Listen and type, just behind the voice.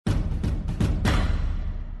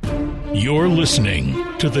You're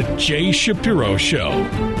listening to The Jay Shapiro Show.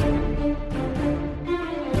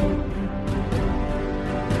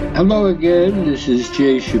 Hello again, this is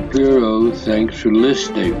Jay Shapiro. Thanks for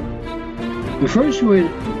listening. The first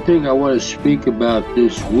thing I want to speak about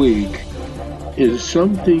this week is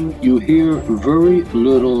something you hear very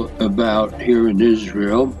little about here in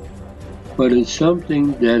Israel, but it's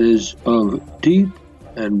something that is of deep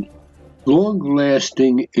and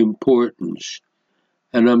long-lasting importance.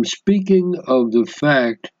 And I'm speaking of the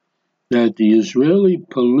fact that the Israeli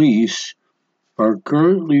police are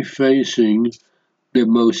currently facing the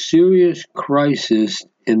most serious crisis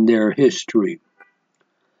in their history.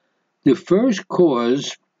 The first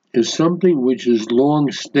cause is something which is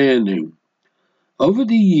long-standing. Over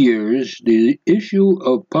the years, the issue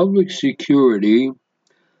of public security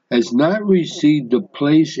has not received the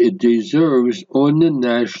place it deserves on the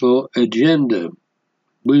national agenda,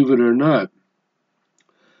 believe it or not.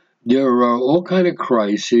 There are all kinds of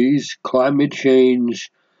crises: climate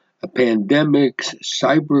change, pandemics,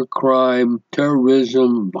 cybercrime,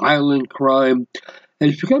 terrorism, violent crime.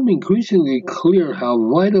 It's become increasingly clear how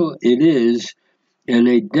vital it is in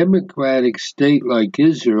a democratic state like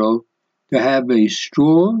Israel to have a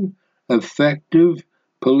strong, effective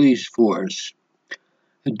police force.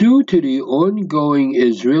 Due to the ongoing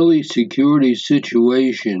Israeli security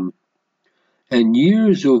situation and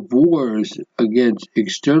years of wars against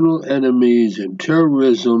external enemies and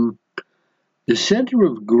terrorism, the center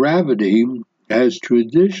of gravity has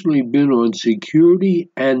traditionally been on security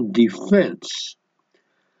and defense.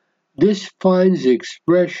 This finds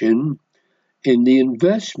expression in the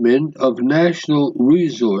investment of national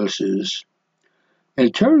resources.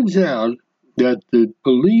 It turns out that the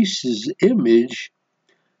police's image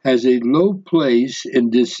has a low place in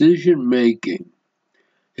decision making.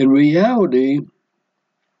 In reality,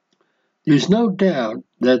 there's no doubt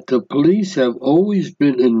that the police have always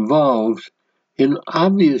been involved in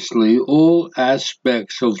obviously all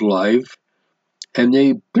aspects of life, and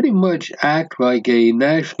they pretty much act like a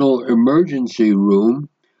national emergency room,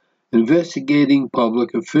 investigating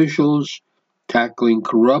public officials, tackling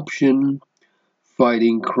corruption,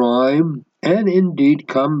 fighting crime, and indeed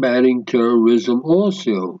combating terrorism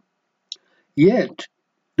also. Yet,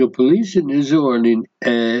 the police in Israel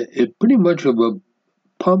are pretty much of a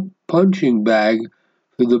punching bag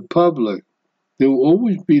for the public. There will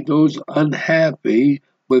always be those unhappy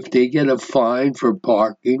if they get a fine for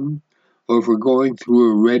parking, or for going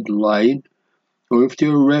through a red light, or if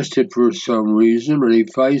they're arrested for some reason, or they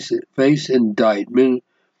face indictment.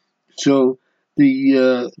 So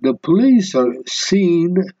the police are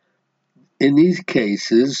seen in these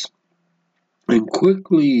cases and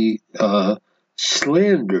quickly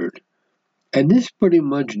slandered, and this pretty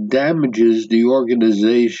much damages the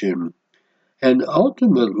organization. And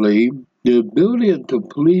ultimately, the ability of the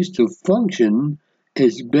police to function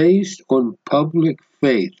is based on public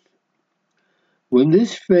faith. When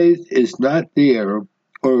this faith is not there,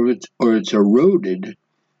 or it's eroded,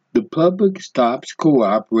 the public stops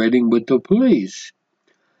cooperating with the police.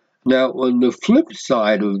 Now, on the flip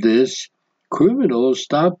side of this, criminals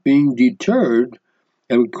stop being deterred,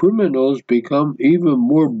 and criminals become even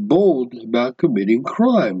more bold about committing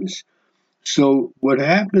crimes. So what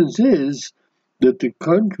happens is that the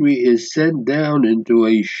country is sent down into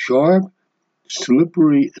a sharp,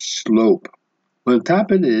 slippery slope. On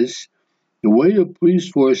top of this, the way the police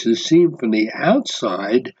force is seen from the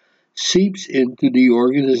outside seeps into the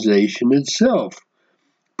organization itself.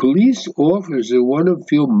 Police officers want to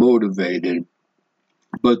feel motivated,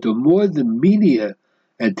 but the more the media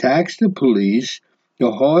attacks the police, the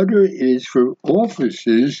harder it is for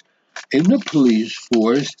officers in the police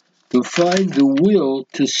force to find the will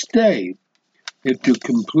to stay. If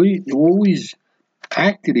they're always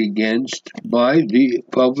acted against by the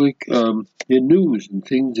public, the news and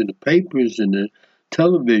things in the papers and the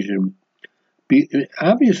television.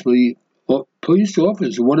 Obviously, police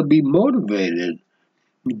officers want to be motivated.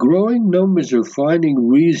 Growing numbers are finding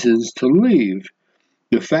reasons to leave.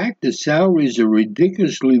 The fact that salaries are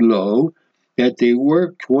ridiculously low, that they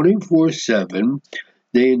work 24/7,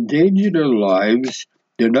 they endanger their lives,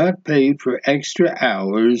 they're not paid for extra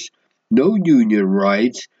hours, no union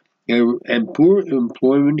rights, and poor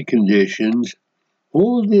employment conditions,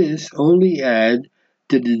 all this only add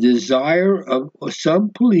to the desire of some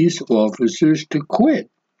police officers to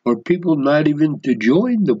quit, or people not even to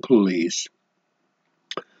join the police.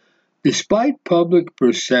 Despite public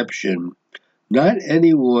perception, not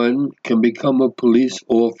anyone can become a police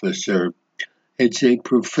officer. It's a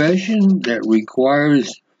profession that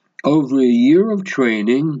requires over a year of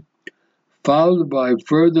training, followed by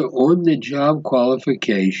further on-the-job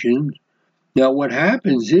qualification. Now, what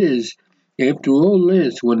happens is, after all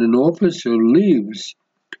this, when an officer leaves,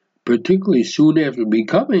 particularly soon after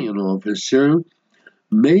becoming an officer,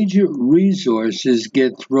 major resources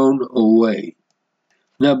get thrown away.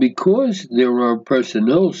 Now, because there are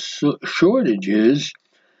personnel shortages,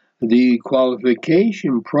 the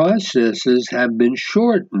qualification processes have been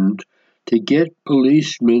shortened to get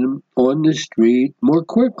policemen on the street more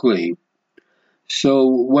quickly. So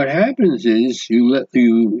what happens is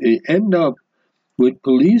you end up with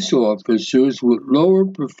police officers with lower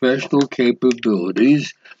professional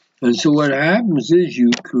capabilities, and so what happens is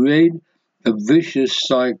you create a vicious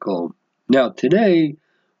cycle. Now today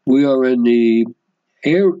we are in the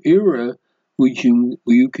era which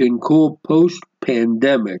you can call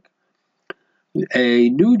post-pandemic. A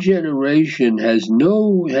new generation has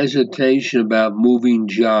no hesitation about moving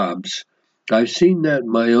jobs. I've seen that in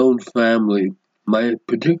my own family,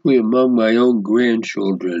 particularly among my own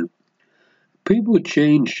grandchildren. People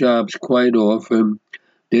change jobs quite often.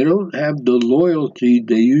 They don't have the loyalty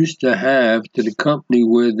they used to have to the company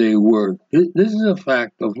where they work. This is a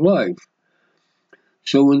fact of life.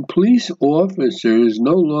 So when police officers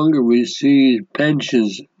no longer receive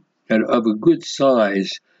pensions of a good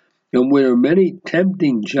size, and where many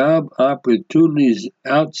tempting job opportunities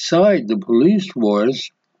outside the police force,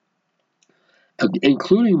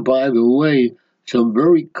 including, by the way, some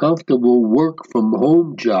very comfortable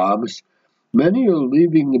work-from-home jobs, many are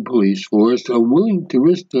leaving the police force, unwilling to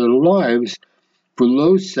risk their lives for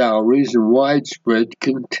low salaries and widespread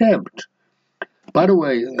contempt. By the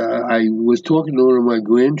way, I was talking to one of my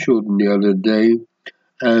grandchildren the other day.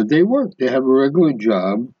 They work, they have a regular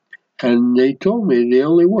job, and they told me they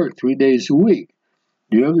only work 3 days a week.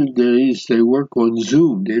 The other days they work on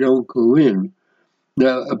Zoom, they don't go in.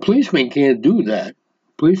 Now, a policeman can't do that.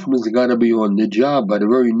 Policeman's got to be on the job by the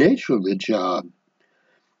very nature of the job.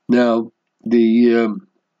 Now,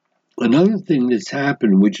 another thing that's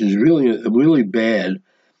happened, which is really bad,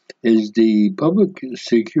 is the public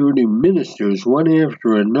security ministers, one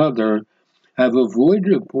after another, have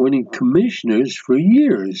avoided appointing commissioners for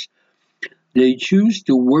years. They choose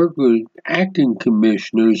to work with acting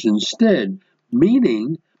commissioners instead,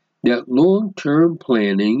 meaning that long-term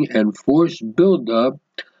planning and force buildup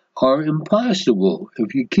are impossible.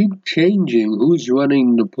 If you keep changing who's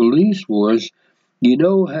running the police force, you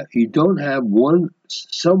don't have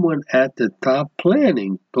someone at the top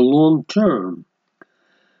planning the long term.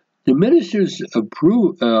 The minister's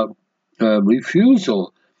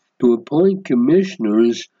refusal to appoint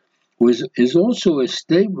commissioners is also a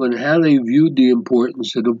statement how they viewed the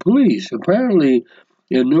importance of the police. Apparently,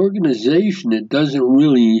 an organization that doesn't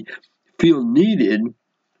really feel needed,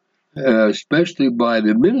 especially by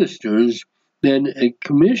the ministers, then a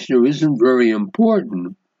commissioner isn't very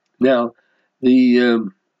important. Now,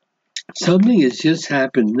 something has just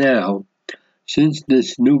happened now since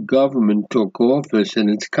this new government took office, and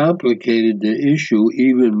it's complicated the issue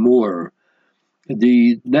even more.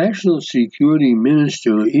 The National Security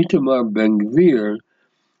Minister, Itamar Ben-Gvir,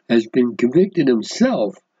 has been convicted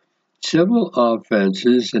himself several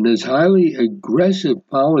offenses and has highly aggressive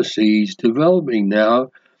policies developing now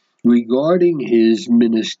regarding his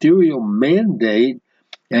ministerial mandate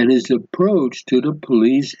and his approach to the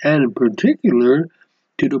police, and in particular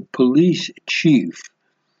to the police chief.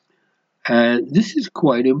 And this is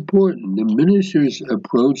quite important. The minister's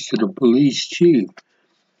approach to the police chief.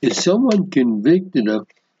 If someone convicted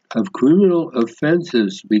of criminal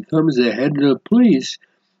offenses becomes the head of the police,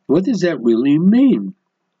 what does that really mean?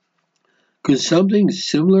 Could something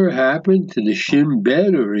similar happen to the Shin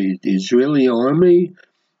Bet or the Israeli army?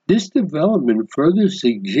 This development further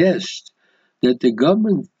suggests that the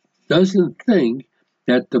government doesn't think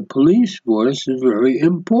that the police force is very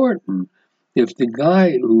important. If the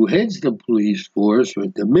guy who heads the police force, or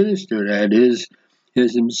the minister that is,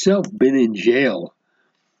 has himself been in jail.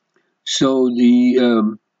 So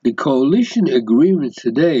the coalition agreements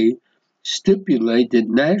today stipulate that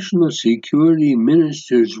national security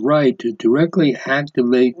ministers' right to directly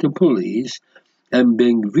activate the police, and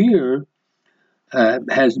Ben-Gvir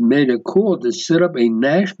has made a call to set up a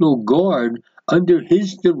national guard under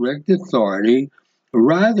his direct authority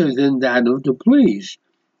rather than that of the police.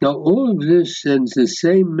 Now, all of this sends the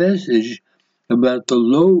same message about the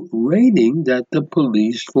low rating that the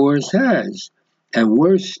police force has. And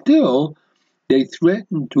worse still, they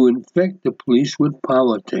threaten to infect the police with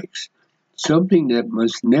politics, something that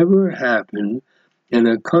must never happen in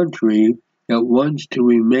a country that wants to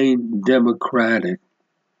remain democratic.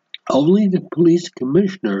 Only the police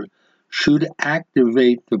commissioner should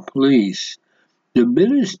activate the police. The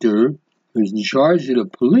minister who's in charge of the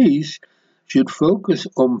police, should focus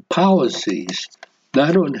on policies,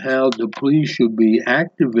 not on how the police should be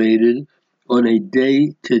activated on a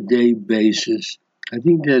day-to-day basis. I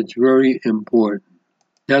think that's very important.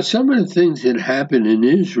 Now, some of the things that happen in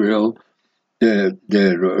Israel that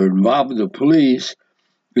are involved with the police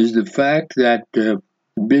is the fact that there's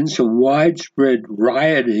been some widespread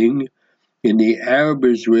rioting in the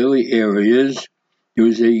Arab-Israeli areas. There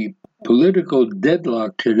was a political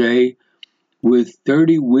deadlock today with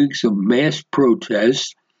 30 weeks of mass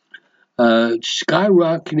protests,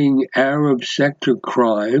 skyrocketing Arab sector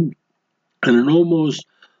crime, and an almost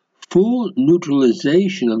full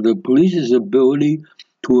neutralization of the police's ability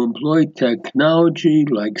to employ technology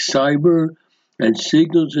like cyber and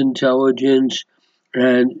signals intelligence.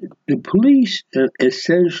 And the police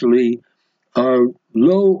essentially are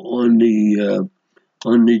low on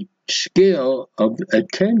the scale of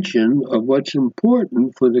attention of what's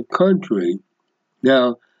important for the country.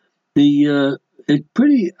 Now, it's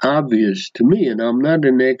pretty obvious to me, and I'm not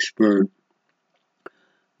an expert,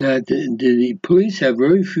 that the police have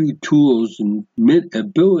very few tools and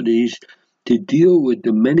abilities to deal with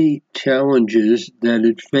the many challenges that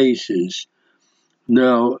it faces.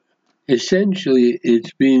 Now, essentially,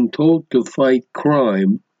 it's being told to fight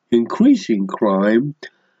crime, increasing crime,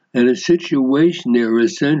 and a situation they're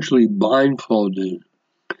essentially blindfolded.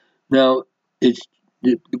 Now, it's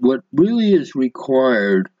what really is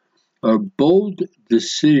required are bold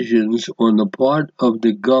decisions on the part of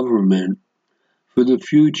the government for the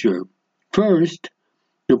future. First,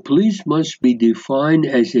 the police must be defined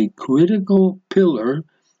as a critical pillar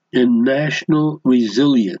in national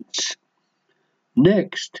resilience.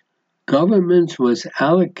 Next, governments must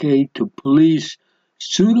allocate to police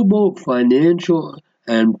suitable financial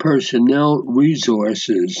and personnel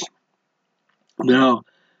resources. Now,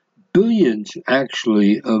 billions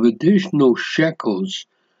actually of additional shekels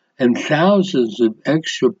and thousands of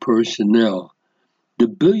extra personnel. The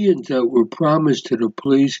billions that were promised to the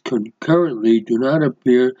police concurrently do not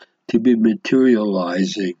appear to be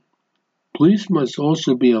materializing. Police must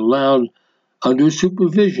also be allowed, under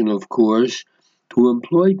supervision of course, to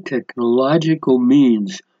employ technological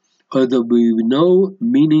means, or there will be no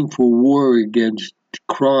meaningful war against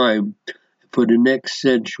crime for the next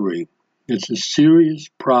century. It's a serious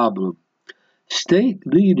problem. State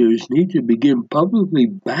leaders need to begin publicly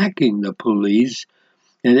backing the police,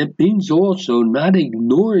 and it means also not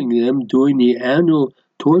ignoring them during the annual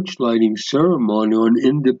torchlighting ceremony on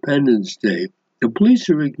Independence Day. The police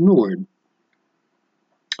are ignored.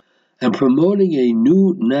 And promoting a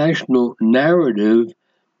new national narrative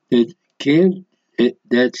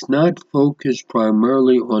that's not focused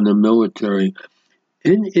primarily on the military.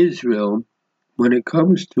 In Israel, when it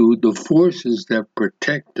comes to the forces that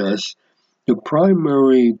protect us, the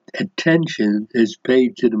primary attention is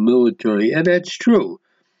paid to the military, and that's true.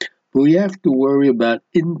 But we have to worry about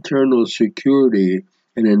internal security,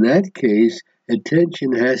 and in that case,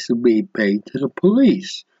 attention has to be paid to the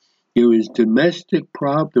police. There are domestic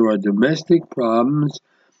problems,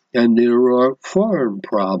 and there are foreign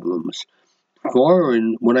problems.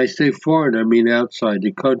 Foreign, when I say foreign, I mean outside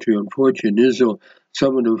the country. Unfortunately, Israel,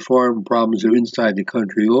 some of the foreign problems are inside the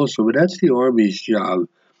country also, but that's the Army's job.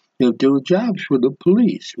 There are jobs for the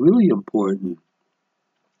police, really important.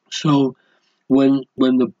 So when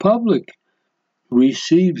the public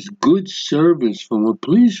receives good service from a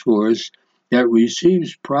police force that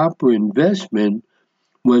receives proper investment,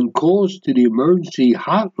 when calls to the emergency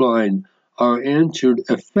hotline are answered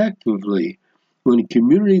effectively, when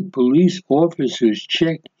community police officers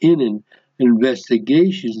check in and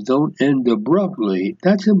investigations don't end abruptly,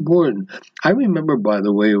 that's important. I remember, by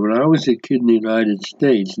the way, when I was a kid in the United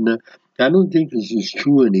States, and I don't think this is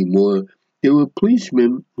true anymore, there were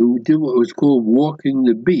policemen who did what was called walking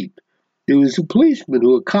the beat. There was a policeman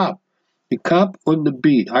who, a cop on the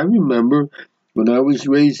beat. I remember when I was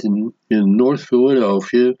raised in North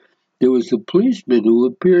Philadelphia, there was a policeman who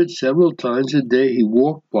appeared several times a day. He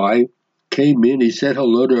walked by, came in, he said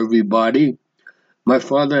hello to everybody. My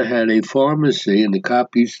father had a pharmacy, and the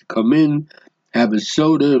cop used to come in, have a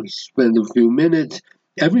soda, spend a few minutes.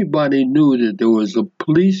 Everybody knew that there was a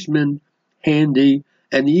policeman handy,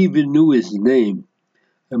 and he even knew his name.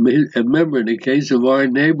 I remember in the case of our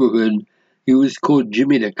neighborhood, he was called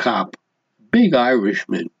Jimmy the Cop, big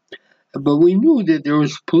Irishman. But we knew that there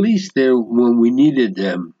was police there when we needed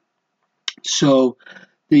them. So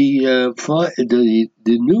the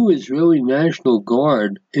new Israeli National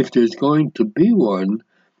Guard, if there's going to be one,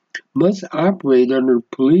 must operate under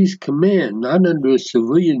police command, not under a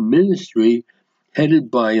civilian ministry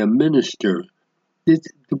headed by a minister.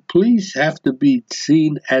 the police have to be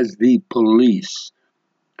seen as the police.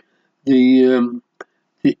 The,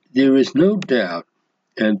 there is no doubt,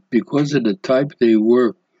 and because of the type they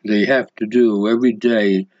work, they have to do every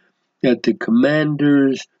day, that the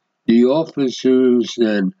commanders, the officers,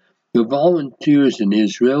 and the volunteers in the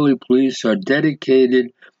Israeli police are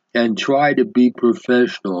dedicated and try to be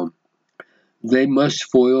professional. They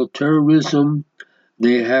must foil terrorism.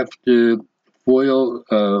 They have to foil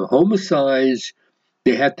homicides.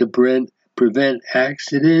 They have to prevent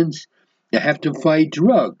accidents. They have to fight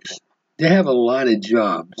drugs. They have a lot of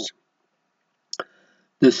jobs.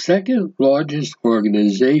 The second largest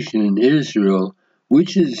organization in Israel,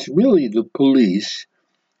 which is really the police,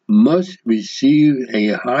 must receive a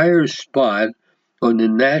higher spot on the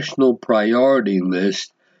national priority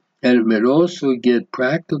list, and it may also get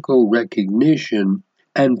practical recognition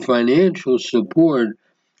and financial support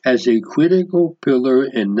as a critical pillar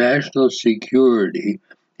in national security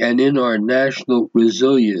and in our national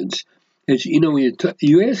resilience. It's,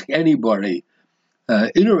 you ask anybody,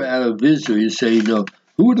 in or out of Israel, you say,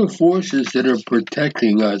 who are the forces that are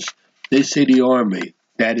protecting us? They say the army.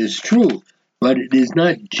 That is true. But it is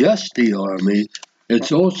not just the army,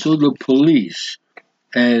 it's also the police.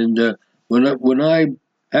 And when I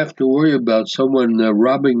have to worry about someone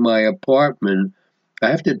robbing my apartment, I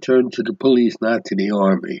have to turn to the police, not to the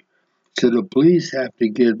army. So the police have to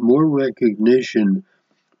get more recognition,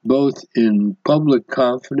 both in public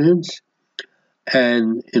confidence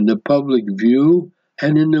and in the public view,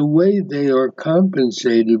 and in the way they are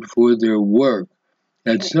compensated for their work.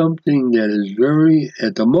 That's something that is very,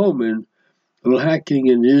 at the moment, lacking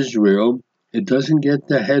in Israel. It doesn't get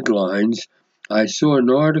the headlines. I saw an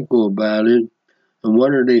article about it in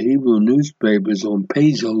one of the Hebrew newspapers on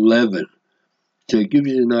page 11. So it gives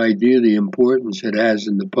you an idea of the importance it has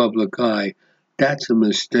in the public eye. That's a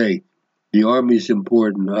mistake. The army's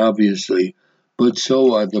important, obviously, but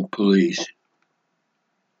so are the police.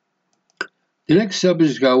 The next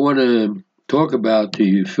subject I want to talk about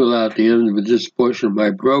to fill out the end of this portion of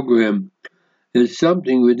my program is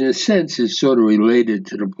something which, in a sense, is sort of related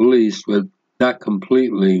to the police, but not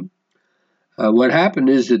completely. What happened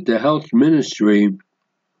is that the health ministry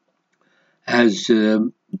has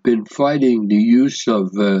been fighting the use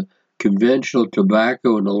of conventional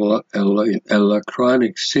tobacco and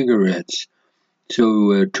electronic cigarettes.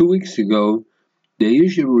 So 2 weeks ago, they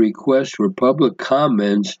issued a request for public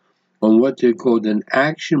comments on what they called an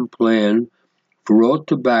action plan for all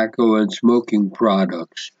tobacco and smoking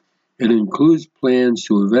products. It includes plans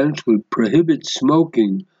to eventually prohibit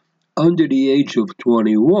smoking under the age of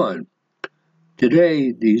 21.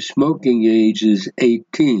 Today, the smoking age is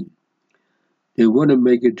 18. They want to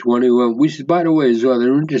make it 21, which, by the way, is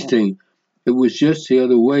rather interesting. It was just the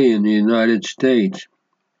other way in the United States.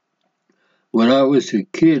 When I was a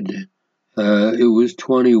kid, it was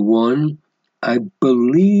 21. I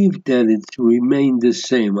believe that it's remained the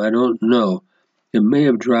same. I don't know. It may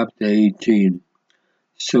have dropped to 18.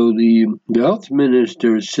 So the health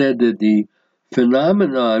minister said that the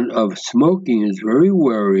phenomenon of smoking is very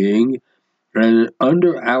worrying, and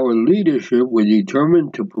under our leadership, we're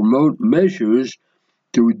determined to promote measures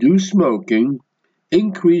to reduce smoking,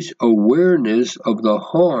 increase awareness of the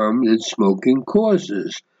harm that smoking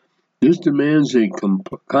causes. This demands a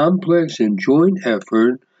complex and joint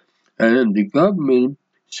effort, and the government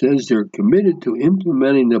says they're committed to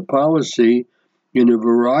implementing the policy in a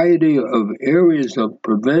variety of areas of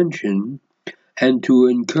prevention and to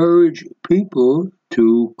encourage people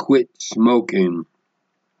to quit smoking.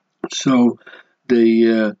 So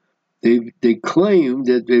they claim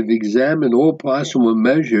that they've examined all possible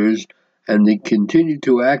measures and they continue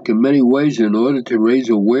to act in many ways in order to raise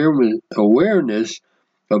awareness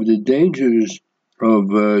of the dangers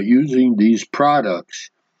of using these products.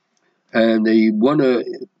 And they want to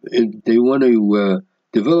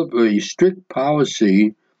develop a strict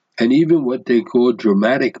policy and even what they call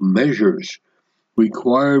dramatic measures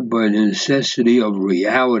required by the necessity of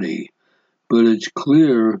reality. But it's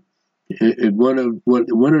clear in one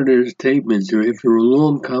of their statements, or if they're a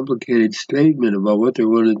long, complicated statement about what they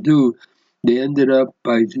want to do, they ended up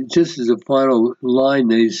by, just as a final line,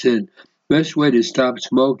 they said, best way to stop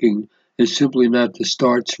smoking is simply not to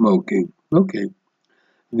start smoking. Okay.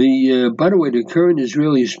 By the way, the current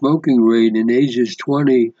Israeli smoking rate in ages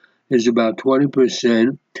 20 is about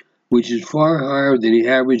 20%, which is far higher than the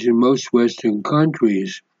average in most Western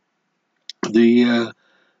countries.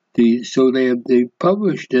 So they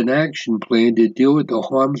published an action plan to deal with the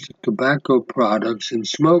harms of tobacco products and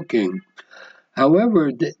smoking.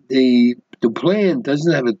 However, the plan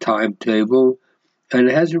doesn't have a timetable, and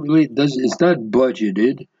it's not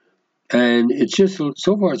budgeted, and it's just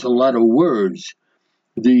so far it's a lot of words.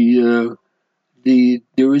 There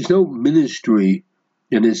is no ministry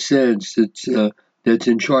in a sense that's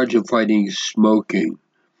in charge of fighting smoking.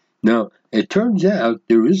 Now, it turns out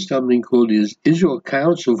there is something called the Israel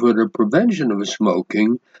Council for the Prevention of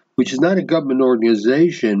Smoking, which is not a government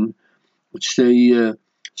organization. Which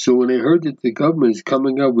so when they heard that the government is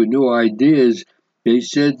coming up with new ideas, they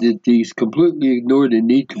said that these completely ignore the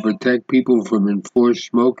need to protect people from enforced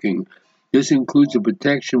smoking. This includes the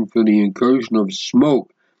protection from the incursion of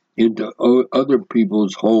smoke into other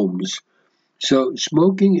people's homes. So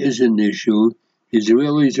smoking is an issue.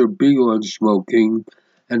 Israelis are big on smoking,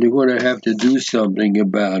 and they're going to have to do something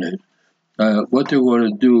about it. What they're going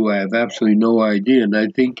to do, I have absolutely no idea, and I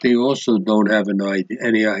think they also don't have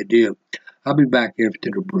any idea. I'll be back after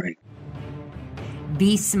the break.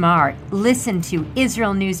 Be smart. Listen to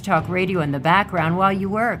Israel News Talk Radio in the background while you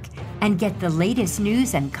work, and get the latest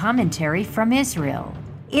news and commentary from Israel.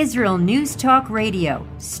 Israel News Talk Radio,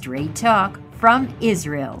 straight talk from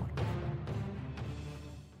Israel.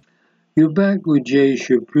 You're back with Jay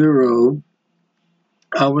Shapiro.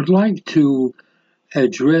 I would like to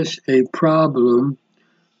address a problem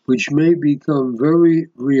which may become very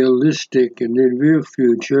realistic in the near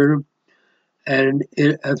future, and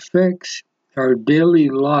it affects our daily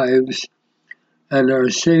lives and our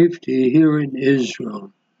safety here in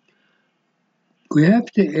Israel. We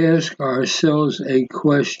have to ask ourselves a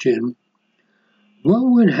question: what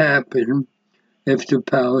would happen if the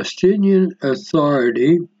Palestinian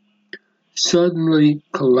Authority suddenly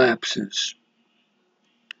collapses?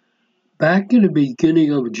 Back in the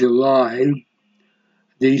beginning of July,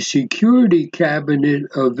 the Security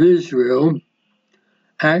Cabinet of Israel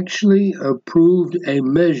actually approved a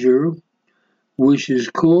measure which is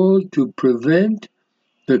called to prevent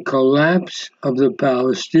the collapse of the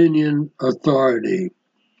Palestinian Authority.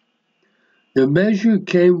 The measure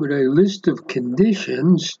came with a list of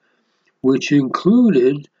conditions which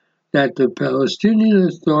included that the Palestinian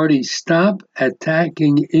Authority stop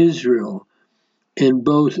attacking Israel in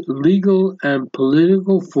both legal and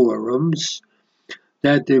political forums,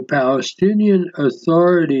 that the Palestinian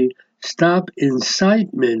Authority stop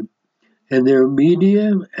incitement in their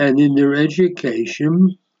media and in their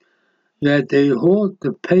education, that they halt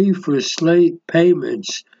the pay for slave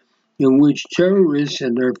payments in which terrorists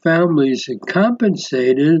and their families are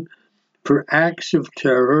compensated for acts of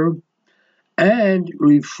terror, and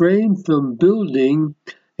refrain from building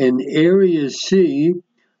in Area C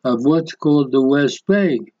of what's called the West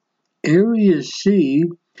Bank. Area C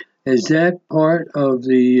is that part of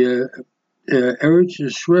the Eretz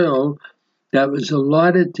Israel that was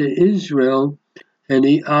allotted to Israel in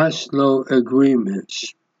the Oslo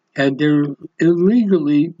agreements, and they're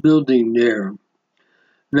illegally building there.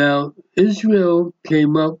 Now, Israel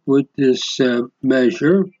came up with this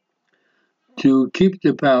measure to keep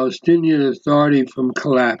the Palestinian Authority from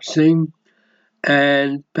collapsing,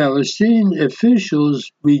 and Palestinian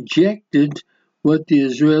officials rejected what the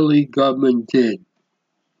Israeli government did.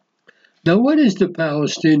 Now, what is the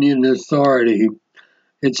Palestinian Authority?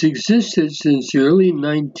 It's existed since the early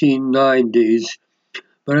 1990s,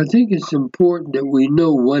 but I think it's important that we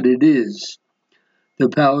know what it is. The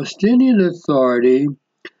Palestinian Authority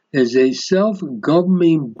is a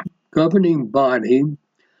self-governing body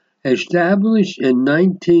established in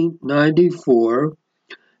 1994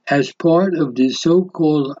 as part of the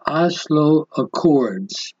so-called Oslo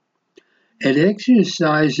Accords. It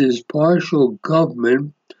exercises partial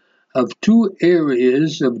government of two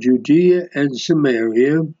areas of Judea and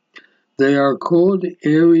Samaria. They are called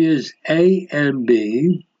Areas A and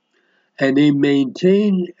B, and they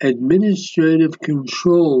maintain administrative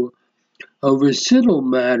control over civil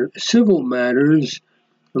matters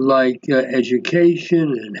like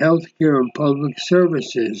education and healthcare and public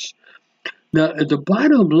services. Now, at the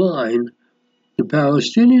bottom line, the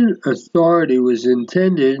Palestinian Authority was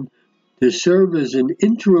intended to serve as an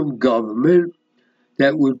interim government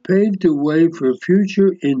that would pave the way for a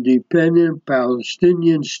future independent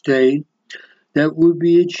Palestinian state that would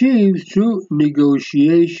be achieved through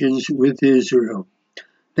negotiations with Israel.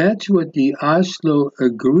 That's what the Oslo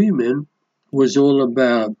Agreement was all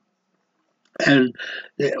about. And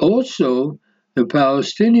also, the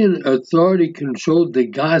Palestinian Authority controlled the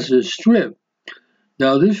Gaza Strip.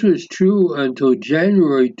 Now, this was true until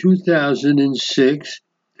January 2006,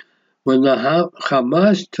 when the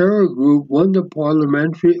Hamas terror group won the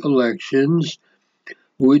parliamentary elections,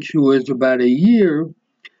 which was about a year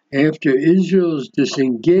after Israel's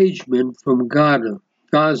disengagement from Gaza.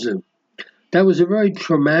 That was a very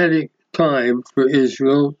traumatic time for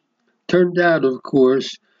Israel. Turned out, of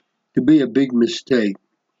course, to be a big mistake.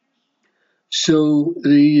 So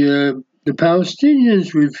the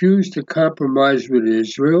Palestinians refused to compromise with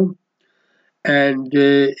Israel, and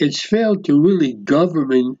it's failed to really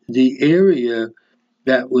govern the area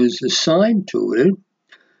that was assigned to it.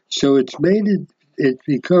 So it's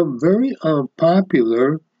become very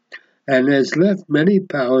unpopular and has left many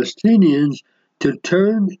Palestinians to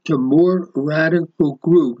turn to more radical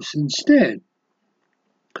groups instead.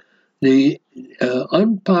 The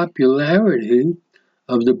unpopularity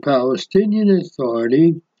of the Palestinian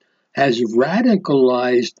Authority has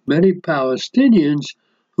radicalized many Palestinians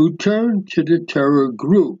who turn to the terror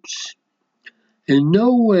groups. In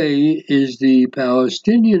no way is the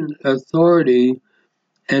Palestinian Authority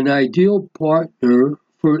an ideal partner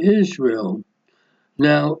for Israel.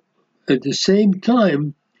 Now, at the same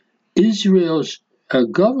time, Israel's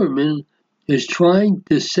government is trying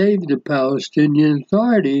to save the Palestinian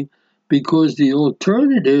Authority because the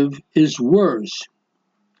alternative is worse.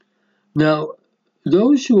 Now,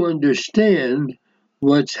 those who understand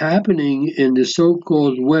what's happening in the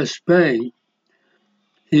so-called West Bank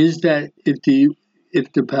is that if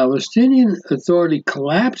the Palestinian Authority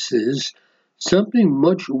collapses, something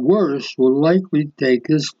much worse will likely take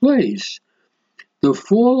its place. The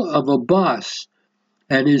fall of Abbas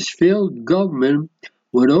and his failed government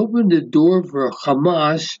would open the door for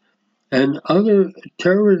Hamas and other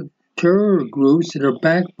terror groups that are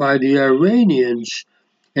backed by the Iranians,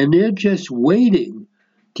 and they're just waiting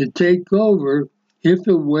to take over if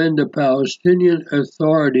and when the Palestinian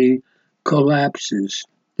Authority collapses.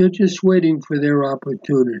 They're just waiting for their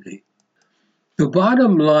opportunity. The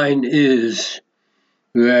bottom line is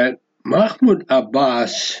that Mahmoud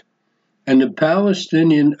Abbas and the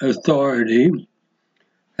Palestinian Authority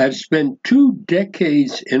have spent 2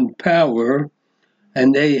 decades in power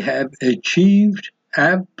and they have achieved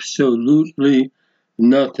absolutely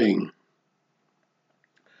nothing.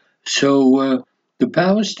 So the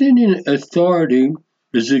Palestinian Authority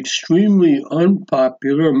is extremely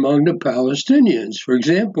unpopular among the Palestinians. For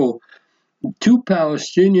example, 2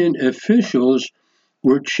 Palestinian officials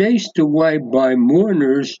were chased away by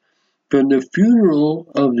mourners from the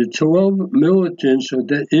funeral of the 12 militants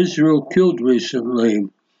that Israel killed recently.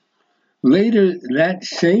 Later that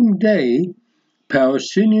same day,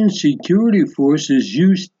 Palestinian security forces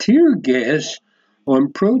used tear gas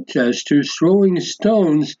on protesters throwing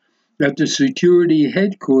stones at the security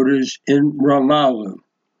headquarters in Ramallah.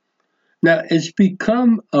 Now, it's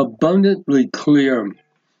become abundantly clear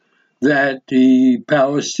that the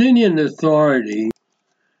Palestinian Authority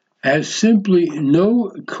has simply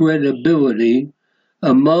no credibility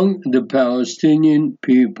among the Palestinian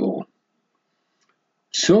people.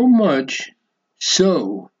 So much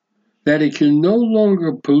so that it can no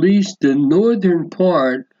longer police the northern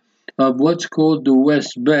part of what's called the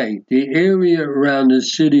West Bank, the area around the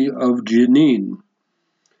city of Jenin.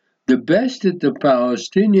 The best that the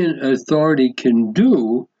Palestinian Authority can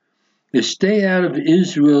do is stay out of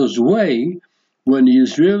Israel's way when the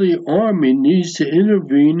Israeli army needs to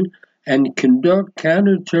intervene and conduct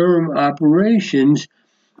counter-terror operations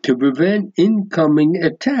to prevent incoming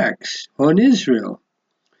attacks on Israel.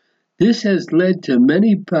 This has led to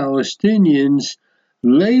many Palestinians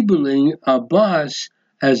labeling Abbas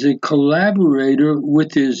as a collaborator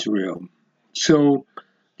with Israel. So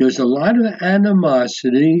there's a lot of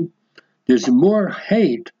animosity, there's more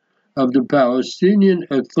hate of the Palestinian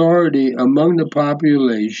Authority among the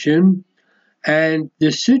population, and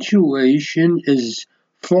the situation is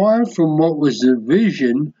far from what was the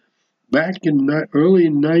vision back in the early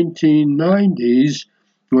 1990s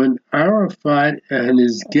when Arafat and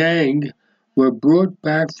his gang were brought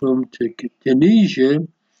back from Tunisia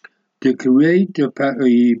to create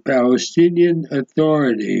the Palestinian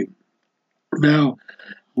Authority. Now,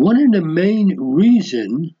 one of the main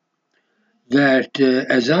reasons that,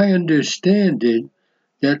 as I understand it,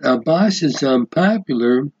 that Abbas is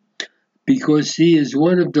unpopular because he is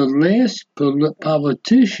one of the last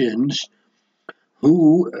politicians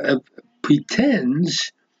who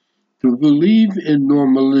pretends to believe in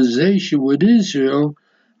normalization with Israel,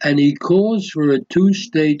 and he calls for a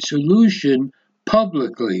 2-state solution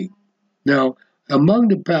publicly. Now, among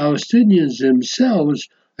the Palestinians themselves,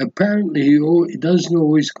 apparently he doesn't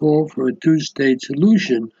always call for a 2-state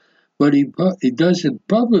solution, but he does it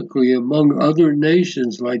publicly among other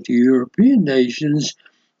nations like the European nations,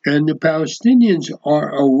 and the Palestinians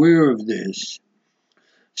are aware of this.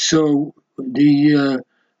 So the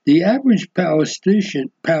average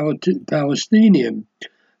Palestinian,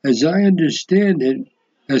 as I understand it,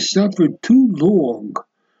 has suffered too long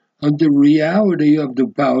under the reality of the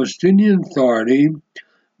Palestinian Authority,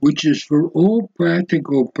 which is for all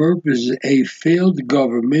practical purposes a failed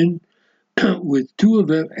government with two of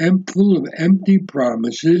them full of empty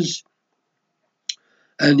promises,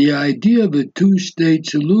 and the idea of a two-state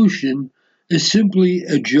solution is simply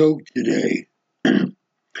a joke today.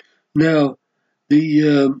 Now,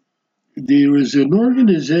 there is an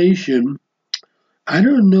organization, I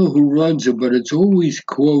don't know who runs it, but it's always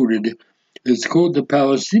quoted. It's called the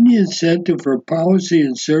Palestinian Center for Policy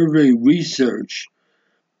and Survey Research.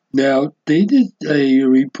 Now, they did a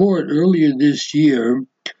report earlier this year,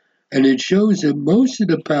 and it shows that most of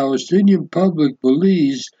the Palestinian public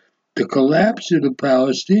believes the collapse of the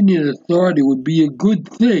Palestinian Authority would be a good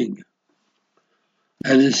thing.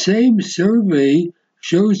 And the same survey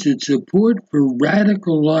shows that support for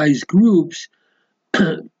radicalized groups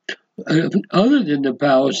other than the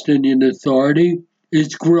Palestinian Authority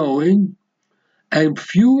is growing, and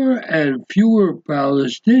fewer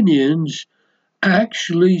Palestinians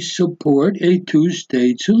actually support a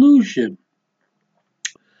two-state solution.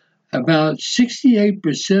 About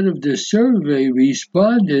 68% of the survey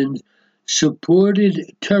respondents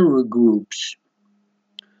supported terror groups.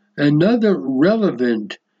 Another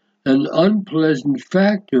relevant and unpleasant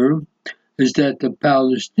factor is that the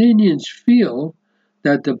Palestinians feel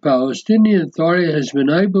that the Palestinian Authority has been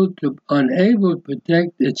unable to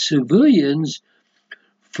protect its civilians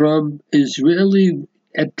from Israeli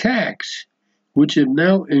attacks, which have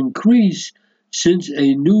now increased since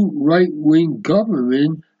a new right-wing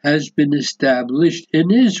government has been established in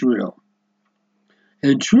Israel.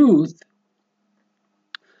 In truth,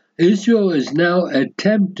 Israel is now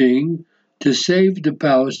attempting to save the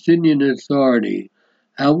Palestinian Authority.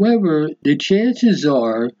 However, the chances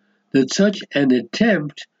are that such an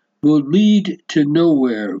attempt will lead to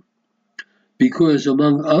nowhere, because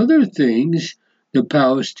among other things, the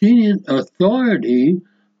Palestinian Authority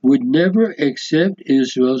would never accept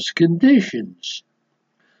Israel's conditions,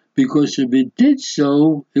 because if it did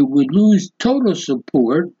so, it would lose total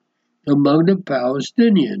support among the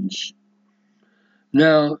Palestinians.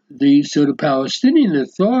 Now, the Palestinian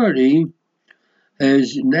Authority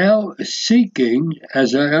is now seeking,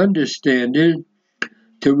 as I understand it,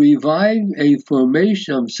 to revive a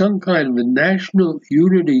formation of some kind of a national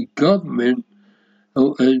unity government,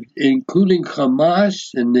 including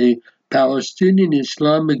Hamas and the Palestinian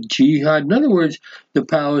Islamic Jihad. In other words, the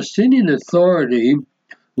Palestinian Authority,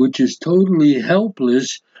 which is totally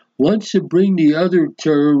helpless, wants to bring the other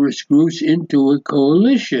terrorist groups into a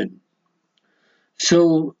coalition.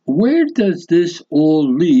 So where does this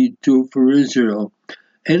all lead to for Israel?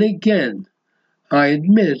 And again, I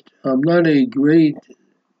admit I'm not a great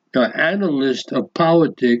analyst of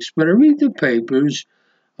politics, but I read the papers,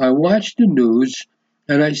 I watch the news,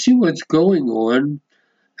 and I see what's going on.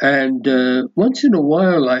 And once in a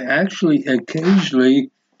while, I actually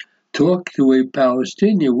occasionally talk to a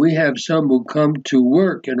Palestinian. We have some who come to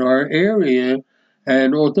work in our area,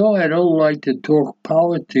 and although I don't like to talk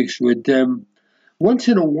politics with them, once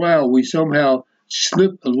in a while we somehow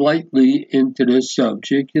slip lightly into the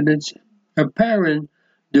subject, and it's apparent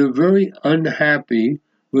they're very unhappy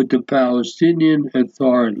with the Palestinian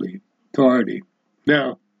Authority.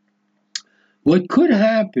 Now, what could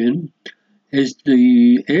happen is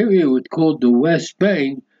the area called the West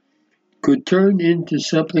Bank could turn into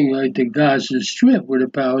something like the Gaza Strip, where the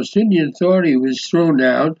Palestinian Authority was thrown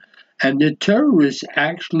out and the terrorists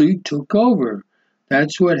actually took over.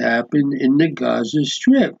 That's what happened in the Gaza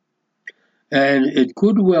Strip. And it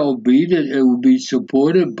could well be that it will be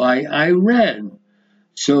supported by Iran.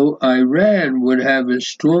 So Iran would have a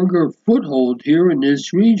stronger foothold here in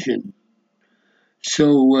this region.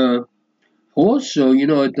 So also,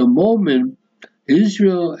 at the moment,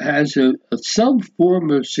 Israel has some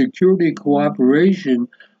form of security cooperation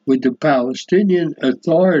with the Palestinian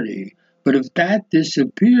Authority. But if that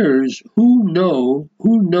disappears, who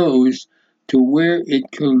knows to where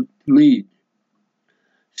it can lead.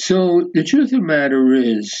 So the truth of the matter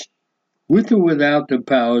is, with or without the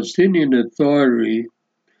Palestinian Authority,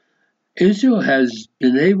 Israel has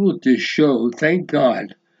been able to show, thank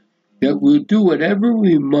God, that we'll do whatever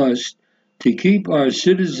we must to keep our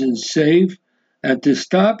citizens safe and to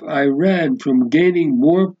stop Iran from gaining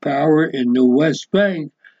more power in the West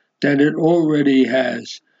Bank than it already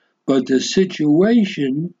has. But the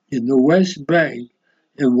situation in the West Bank,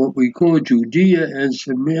 in what we call Judea and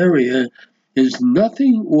Samaria, is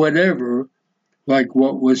nothing whatever like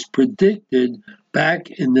what was predicted back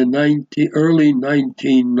in the early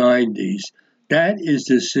 1990s. That is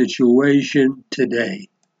the situation today.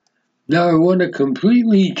 Now I want to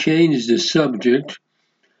completely change the subject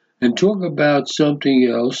and talk about something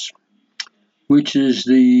else, which is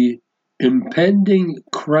the impending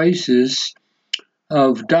crisis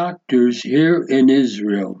of doctors here in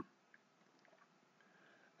Israel.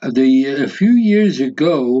 A few years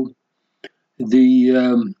ago,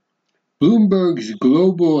 the Bloomberg's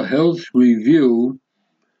Global Health Review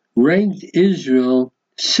ranked Israel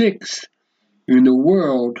sixth in the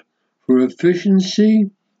world for efficiency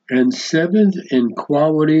and seventh in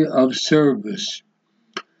quality of service.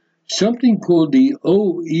 Something called the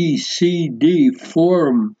OECD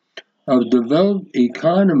Forum of Developed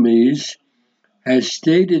Economies has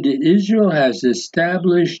stated that Israel has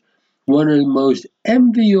established one of the most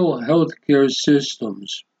enviable healthcare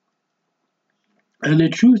systems. And the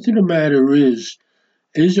truth of the matter is,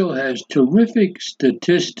 Israel has terrific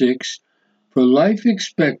statistics for life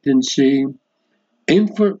expectancy,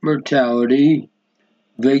 infant mortality,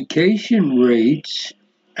 vacation rates,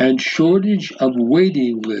 and shortage of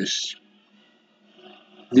waiting lists.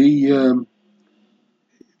 It's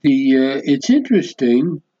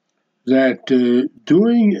interesting that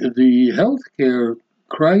during the healthcare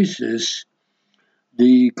crisis,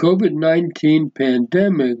 the COVID-19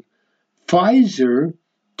 pandemic, Pfizer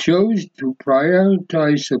chose to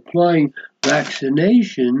prioritize supplying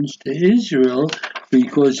vaccinations to Israel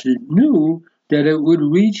because it knew that it would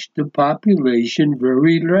reach the population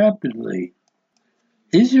very rapidly.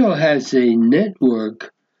 Israel has a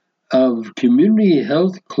network of community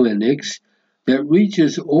health clinics that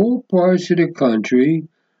reaches all parts of the country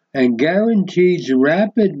and guarantees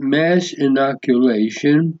rapid mass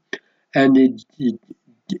inoculation, and the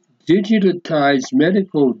digitized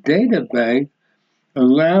medical data bank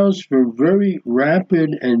allows for very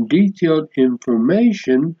rapid and detailed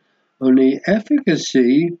information on the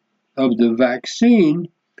efficacy of the vaccine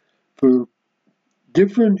for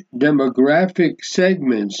different demographic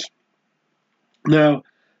segments. Now,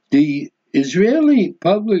 the Israeli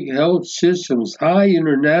public health system's high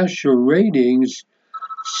international ratings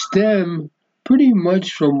stem pretty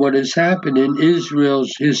much from what has happened in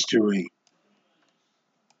Israel's history.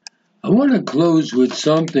 I want to close with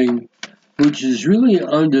something which is really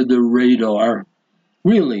under the radar,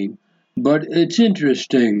 really, but it's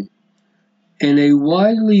interesting. In a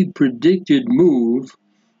widely predicted move,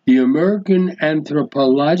 the American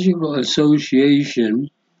Anthropological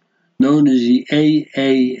Association, known as the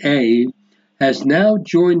AAA, has now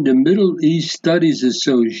joined the Middle East Studies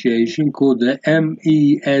Association, called the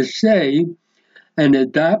MESA, and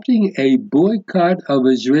adopting a boycott of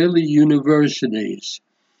Israeli universities.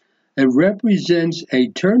 It represents a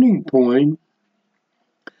turning point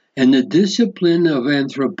in the discipline of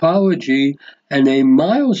anthropology and a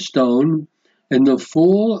milestone in the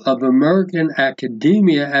fall of American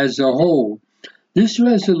academia as a whole. This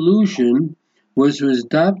resolution was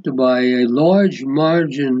adopted by a large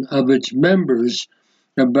margin of its members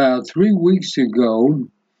about 3 weeks ago.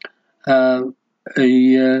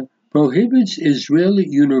 Prohibits Israeli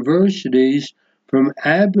universities from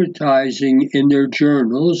advertising in their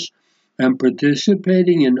journals and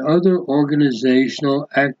participating in other organizational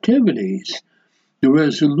activities. The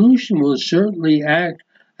resolution will certainly act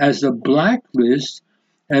as a blacklist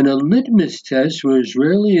and a litmus test for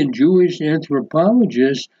Israeli and Jewish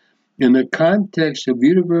anthropologists in the context of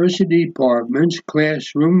university departments,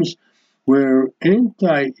 classrooms, where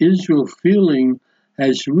anti-Israel feeling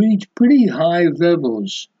has reached pretty high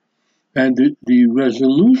levels. And the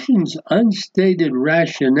resolution's unstated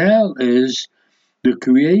rationale is the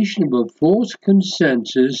creation of a false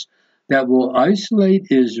consensus that will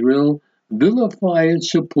isolate Israel, vilify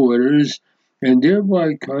its supporters, and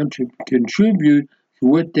thereby contribute to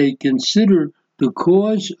what they consider the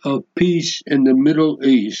cause of peace in the Middle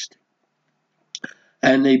East.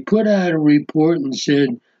 And they put out a report and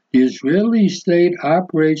said the Israeli state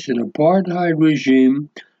operates an apartheid regime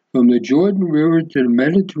from the Jordan River to the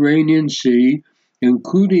Mediterranean Sea,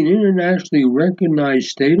 including internationally recognized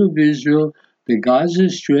State of Israel, the Gaza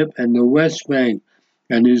Strip, and the West Bank.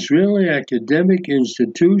 And Israeli academic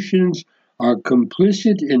institutions are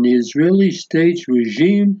complicit in the Israeli state's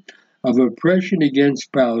regime of oppression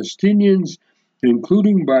against Palestinians,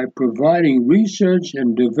 including by providing research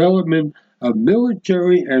and development of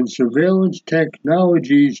military and surveillance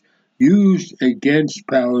technologies used against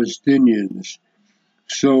Palestinians.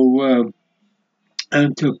 So,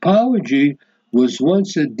 anthropology was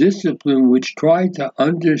once a discipline which tried to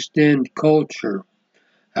understand culture.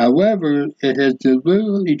 However, it has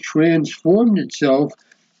deliberately transformed itself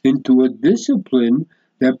into a discipline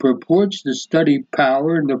that purports to study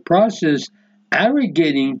power, in the process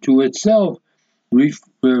arrogating to itself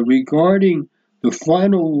regarding the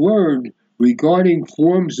final word regarding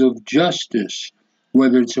forms of justice,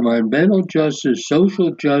 whether it's environmental justice,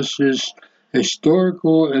 social justice,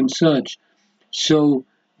 historical, and such. So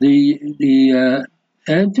the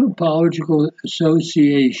Anthropological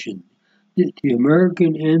Association, the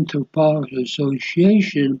American Anthropological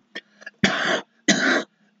Association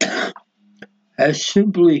has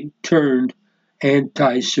simply turned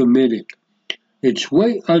anti-Semitic. It's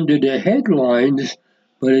way under the headlines,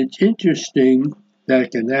 but it's interesting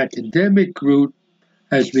that an academic group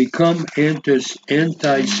has become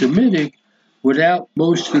anti-Semitic without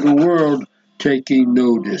most of the world taking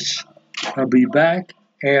notice. I'll be back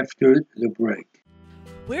after the break.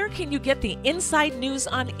 Where can you get the inside news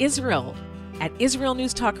on Israel? At Israel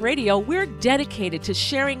News Talk Radio, we're dedicated to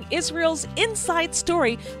sharing Israel's inside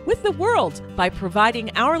story with the world by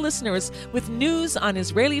providing our listeners with news on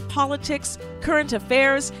Israeli politics, current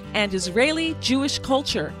affairs, and Israeli Jewish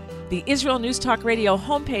culture. The Israel News Talk Radio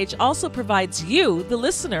homepage also provides you, the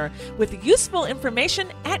listener, with useful information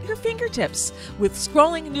at your fingertips, with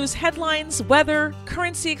scrolling news headlines, weather,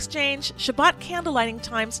 currency exchange, Shabbat candlelighting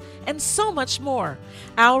times, and so much more.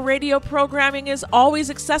 Our radio programming is always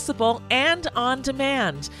accessible and on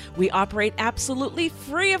demand. We operate absolutely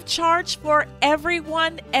free of charge for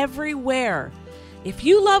everyone, everywhere. If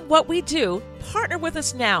you love what we do, partner with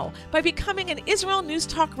us now by becoming an Israel News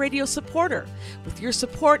Talk Radio supporter. With your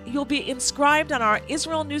support, you'll be inscribed on our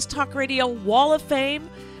Israel News Talk Radio Wall of Fame.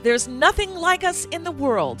 There's nothing like us in the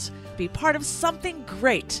world. Be part of something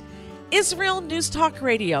great. Israel News Talk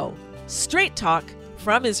Radio. Straight talk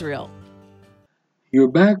from Israel.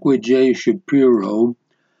 You're back with Jay Shapiro,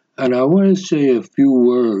 and I want to say a few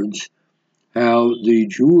words how the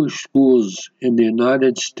Jewish schools in the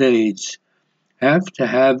United States have to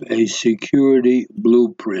have a security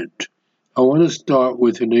blueprint. I want to start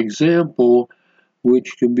with an example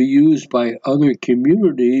which can be used by other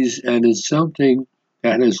communities, and is something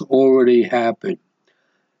that has already happened.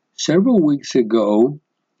 Several weeks ago,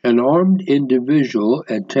 an armed individual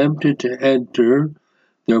attempted to enter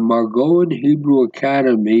the Margoin Hebrew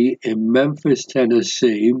Academy in Memphis,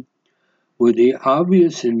 Tennessee, with the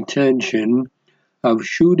obvious intention of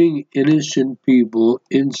shooting innocent people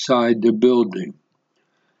inside the building.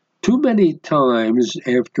 Too many times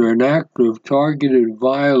after an act of targeted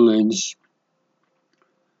violence,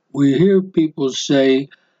 we hear people say,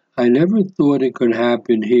 "I never thought it could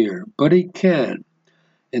happen here," but it can.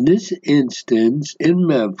 In this instance, in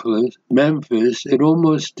Memphis, it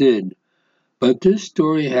almost did. But this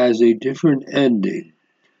story has a different ending.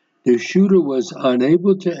 The shooter was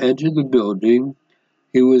unable to enter the building.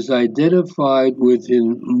 He was identified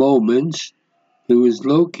within moments. He was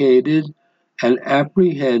located and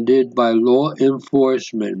apprehended by law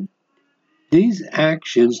enforcement. These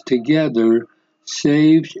actions together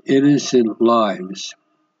saved innocent lives.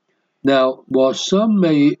 Now, while some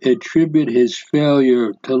may attribute his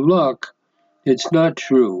failure to luck, it's not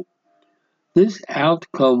true. This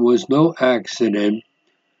outcome was no accident.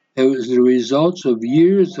 It was the result of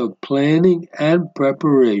years of planning and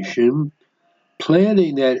preparation,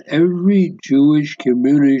 planning that every Jewish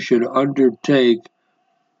community should undertake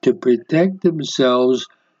to protect themselves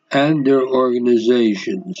and their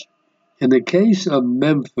organizations. In the case of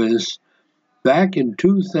Memphis, back in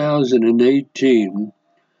 2018,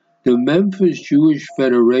 the Memphis Jewish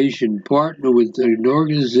Federation partnered with an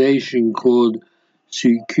organization called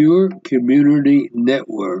Secure Community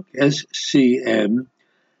Network, SCN,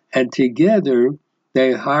 and together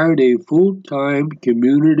they hired a full-time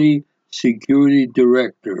community security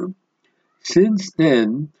director. Since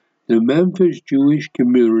then, the Memphis Jewish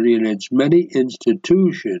community and its many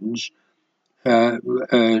institutions, there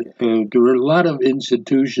are a lot of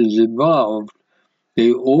institutions involved,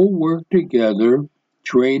 they all work together,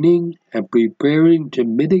 training and preparing to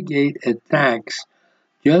mitigate attacks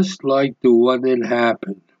just like the one that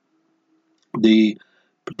happened. They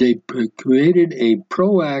created a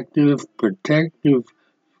proactive, protective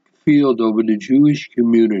field over the Jewish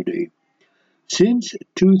community. Since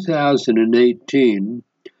 2018,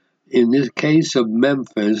 in this case of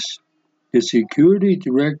Memphis, the security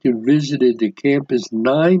director visited the campus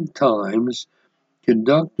 9 times,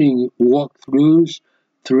 conducting walkthroughs,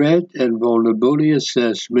 threat and vulnerability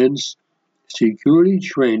assessments, security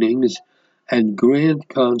trainings, and grant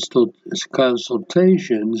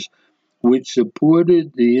consultations, which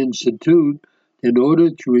supported the Institute in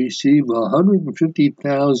order to receive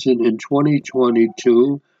 $150,000 in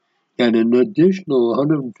 2022 and an additional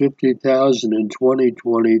 $150,000 in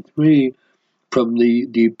 2023 from the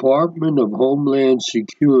Department of Homeland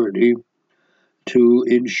Security to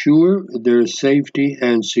ensure their safety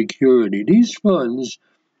and security. These funds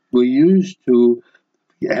were used to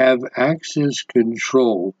have access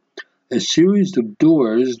control, a series of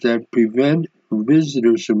doors that prevent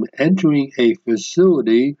visitors from entering a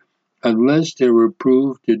facility unless they're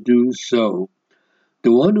approved to do so.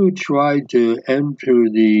 The one who tried to enter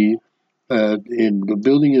the in the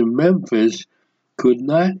building in Memphis could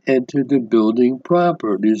not enter the building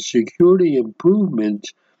proper. The security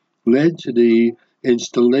improvements led to the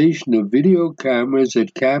installation of video cameras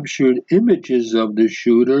that captured images of the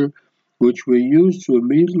shooter, which were used to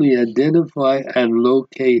immediately identify and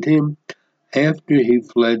locate him after he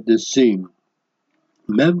fled the scene.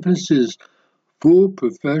 Memphis's full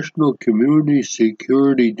professional community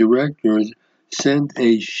security directors sent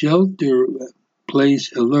a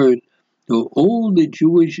shelter-place alert to all the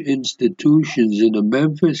Jewish institutions in the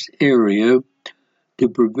Memphis area to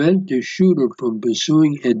prevent the shooter from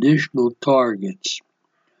pursuing additional targets.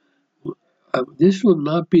 This will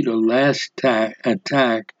not be the last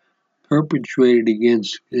attack perpetrated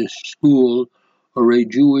against a school or a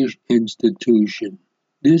Jewish institution.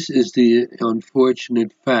 This is the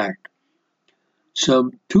unfortunate fact.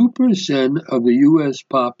 Some 2% of the U.S.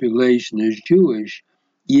 population is Jewish,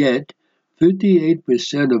 yet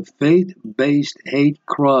 58% of faith-based hate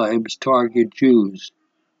crimes target Jews.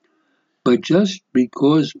 But just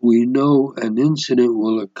because we know an incident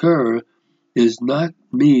will occur does not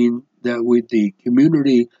mean that the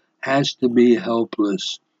community has to be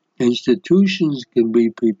helpless. Institutions can be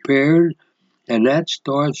prepared, and that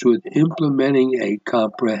starts with implementing a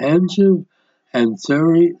comprehensive and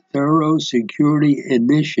thorough security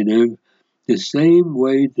initiative the same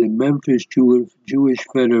way the Memphis Jewish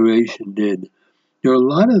Federation did. There are a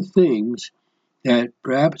lot of things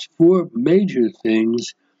perhaps 4 major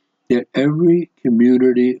things that every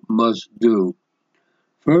community must do.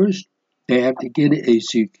 First, they have to get a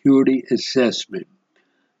security assessment.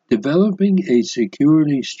 Developing a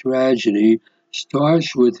security strategy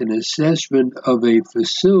starts with an assessment of a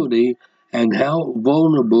facility and how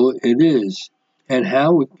vulnerable it is and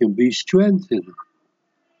how it can be strengthened.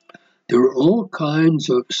 There are all kinds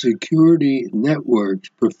of security networks,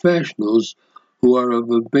 professionals who are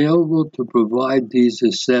available to provide these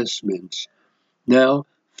assessments. Now,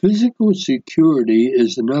 physical security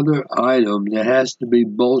is another item that has to be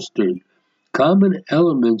bolstered. Common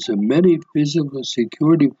elements of many physical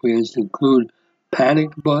security plans include panic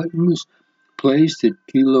buttons placed at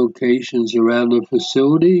key locations around the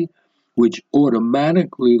facility, which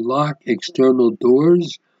automatically lock external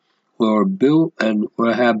doors or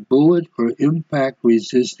have bullet or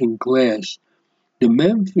impact-resistant glass. The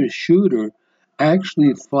Memphis shooter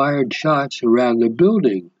actually fired shots around the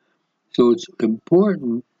building, so it's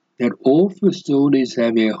important that all facilities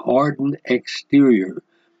have a hardened exterior.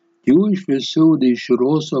 Jewish facilities should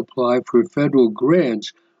also apply for federal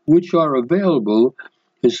grants, which are available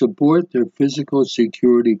to support their physical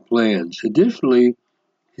security plans. Additionally,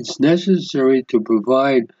 it's necessary to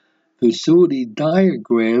provide facility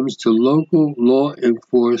diagrams to local law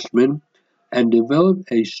enforcement and develop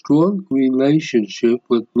a strong relationship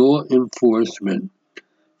with law enforcement.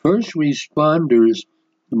 First responders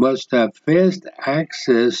must have fast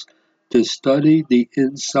access to study the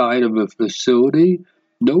inside of a facility.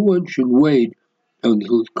 No one should wait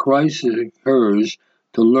until a crisis occurs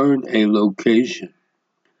to learn a location.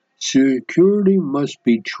 Security must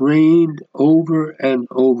be trained over and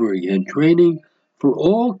over again. Training for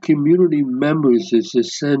all community members is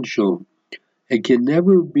essential. It can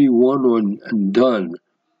never be one and done.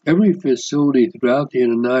 Every facility throughout the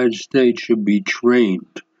United States should be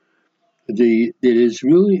trained. It is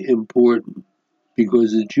really important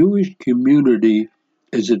because the Jewish community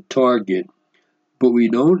is a target, but we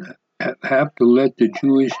don't have to let the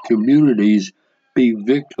Jewish communities be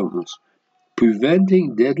victims.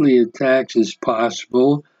 Preventing deadly attacks is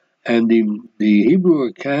possible, and the Hebrew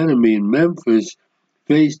Academy in Memphis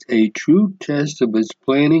faced a true test of its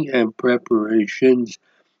planning and preparations,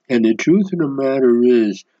 and the truth of the matter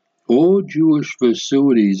is, all Jewish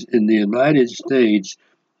facilities in the United States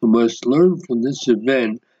must learn from this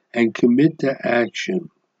event and commit to action.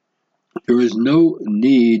 There is no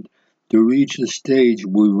need to reach a stage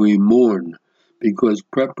where we mourn, because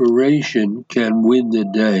preparation can win the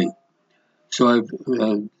day. So I've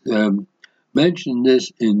mentioned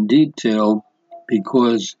this in detail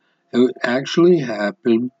because it actually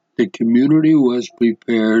happened. The community was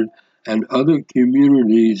prepared, and other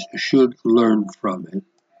communities should learn from it.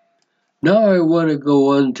 Now I want to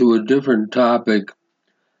go on to a different topic,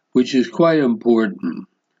 which is quite important.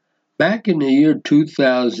 Back in the year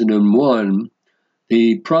 2001,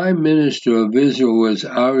 the Prime Minister of Israel was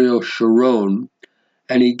Ariel Sharon,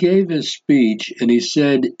 and he gave a speech and he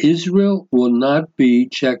said, Israel will not be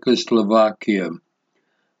Czechoslovakia.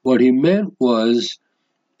 What he meant was,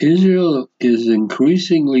 Israel is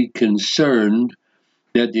increasingly concerned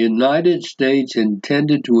that the United States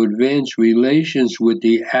intended to advance relations with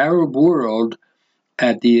the Arab world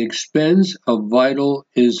at the expense of vital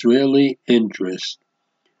Israeli interests.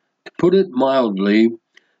 To put it mildly,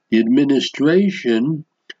 the administration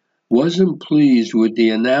wasn't pleased with the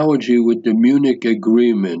analogy with the Munich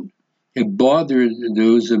Agreement. It bothered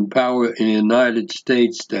those in power in the United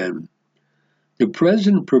States then. The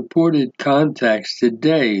present purported contacts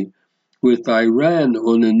today with Iran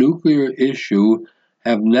on the nuclear issue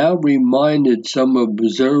have now reminded some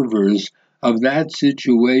observers of that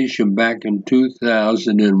situation back in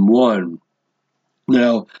 2001.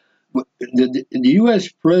 Now, the U.S.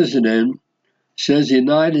 president says the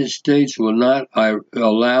United States will not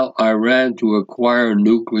allow Iran to acquire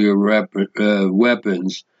nuclear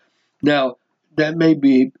weapons. Now, that may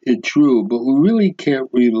be true, but we really can't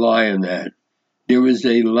rely on that. There is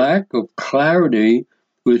a lack of clarity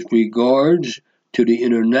with regards to the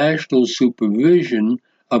international supervision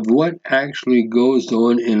of what actually goes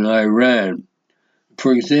on in Iran.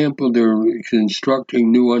 For example, they're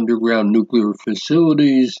constructing new underground nuclear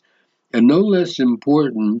facilities, and no less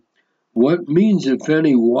important, what means, if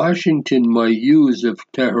any, Washington might use if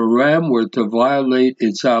Tehran were to violate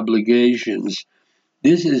its obligations.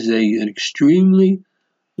 This is an extremely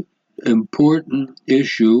important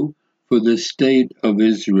issue for the state of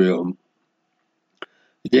Israel.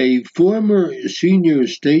 A former senior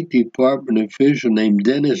State Department official named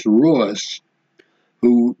Dennis Ross,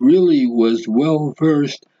 who really was well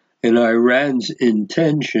versed in Iran's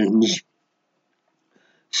intentions,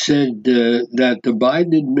 said that the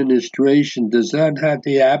Biden administration does not have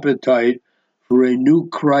the appetite for a new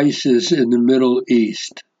crisis in the Middle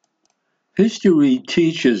East. History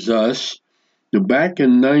teaches us that back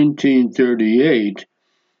in 1938,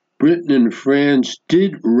 Britain and France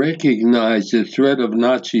did recognize the threat of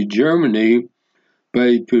Nazi Germany,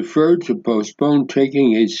 but preferred to postpone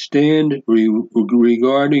taking a stand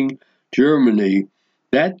regarding Germany.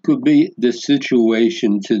 That could be the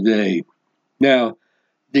situation today. Now,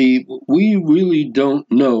 we really don't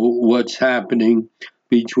know what's happening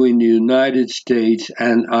between the United States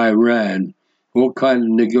and Iran. What kind of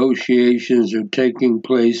negotiations are taking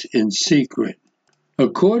place in secret?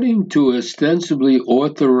 According to ostensibly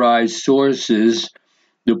authorized sources,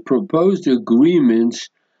 the proposed agreements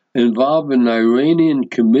involve an Iranian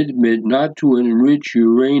commitment not to enrich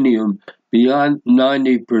uranium beyond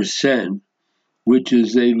 90%, which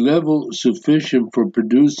is a level sufficient for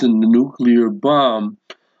producing the nuclear bomb,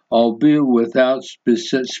 albeit without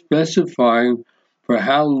specifying for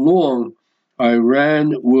how long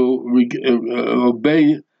Iran will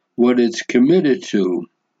obey what it's committed to.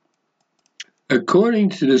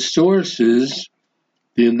 According to the sources,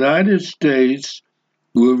 the United States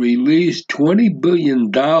will release $20 billion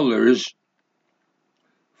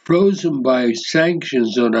frozen by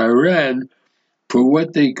sanctions on Iran for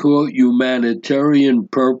what they call humanitarian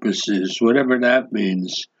purposes, whatever that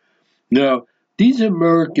means. Now, these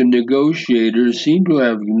American negotiators seem to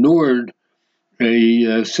have ignored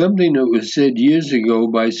something that was said years ago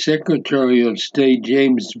by Secretary of State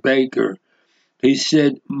James Baker. He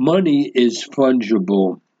said money is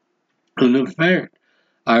fungible. And in fact,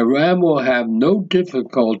 Iran will have no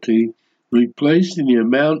difficulty replacing the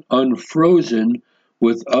amount unfrozen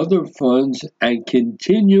with other funds and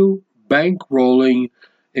continue bankrolling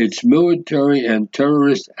its military and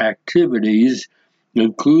terrorist activities,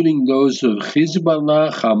 including those of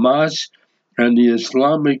Hezbollah, Hamas, and the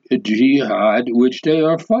Islamic Jihad, which they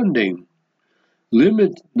are funding.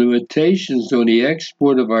 Limitations on the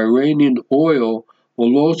export of Iranian oil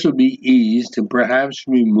will also be eased and perhaps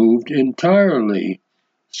removed entirely.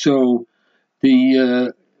 So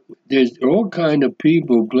there's all kind of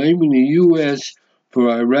people blaming the U.S. for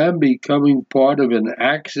Iran becoming part of an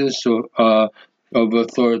axis of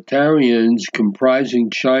authoritarians comprising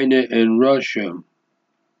China and Russia.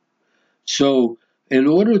 So, in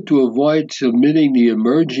order to avoid submitting the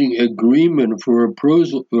emerging agreement for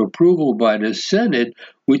approval by the Senate,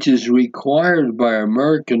 which is required by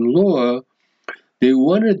American law, they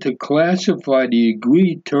wanted to classify the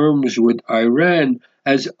agreed terms with Iran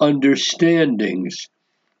as understandings,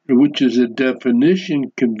 which is a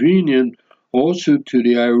definition convenient also to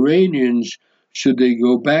the Iranians should they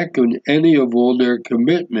go back on any of all their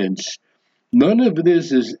commitments. None of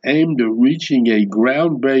this is aimed at reaching a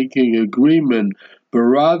groundbreaking agreement, but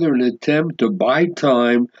rather an attempt to buy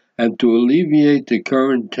time and to alleviate the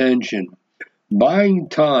current tension. Buying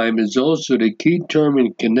time is also the key term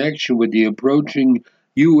in connection with the approaching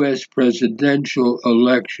U.S. presidential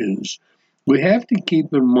elections. We have to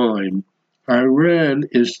keep in mind Iran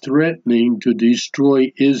is threatening to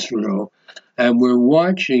destroy Israel, and we're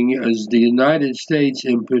watching as the United States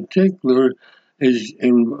in particular is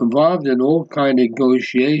involved in all kinds of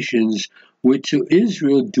negotiations which to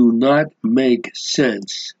Israel do not make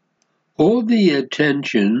sense. All the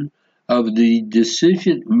attention of the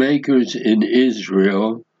decision makers in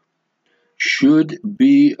Israel should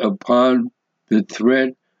be upon the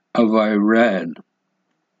threat of Iran.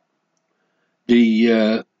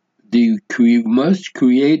 We must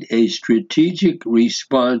create a strategic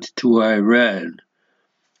response to Iran,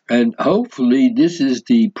 and hopefully this is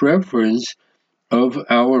the preference of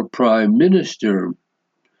our Prime Minister.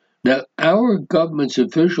 Now, our government's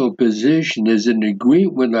official position is an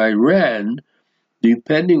agreement with Iran,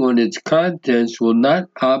 depending on its contents, will not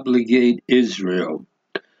obligate Israel.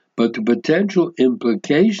 But the potential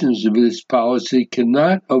implications of this policy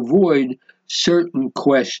cannot avoid certain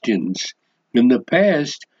questions. In the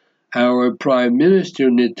past, our Prime Minister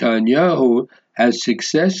Netanyahu has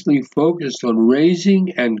successfully focused on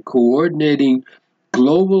raising and coordinating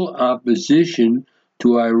global opposition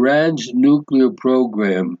to Iran's nuclear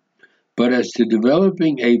program. But as to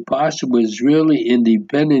developing a possible Israeli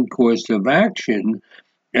independent course of action,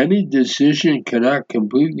 any decision cannot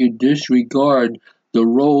completely disregard the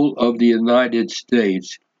role of the United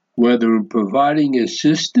States, whether in providing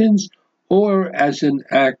assistance or as an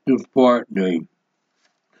active partner.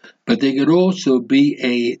 But the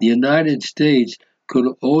United States could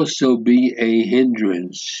also be a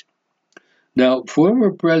hindrance. Now,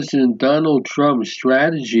 former President Donald Trump's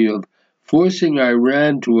strategy of forcing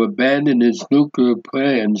Iran to abandon its nuclear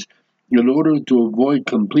plans in order to avoid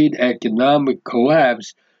complete economic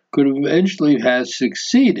collapse could eventually have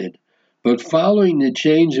succeeded. But following the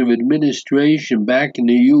change of administration back in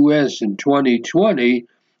the U.S. in 2020,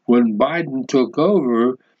 when Biden took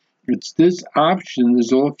over, this option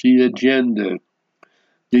is off the agenda.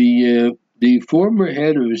 The former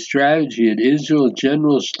head of strategy at Israel's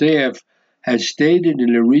General Staff has stated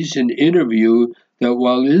in a recent interview that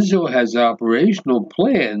while Israel has operational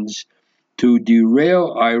plans to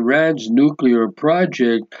derail Iran's nuclear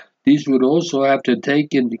project, these would also have to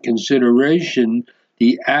take into consideration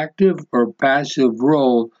the active or passive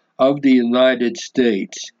role of the United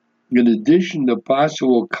States, in addition to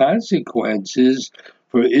possible consequences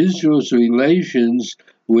for Israel's relations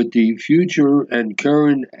with the future and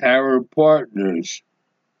current Arab partners.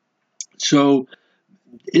 So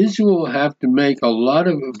Israel will have to make a lot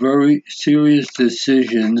of very serious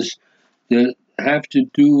decisions that have to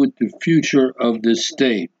do with the future of the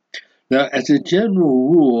state. Now, as a general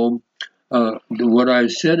rule, what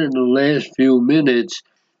I've said in the last few minutes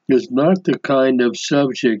is not the kind of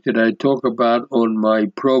subject that I talk about on my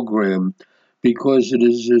program, because it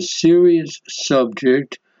is a serious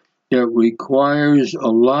subject that requires a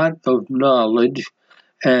lot of knowledge,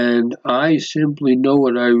 and I simply know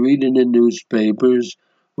what I read in the newspapers,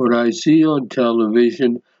 what I see on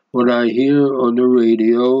television, what I hear on the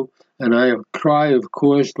radio, and I try, of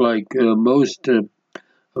course, like most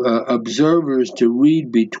observers, to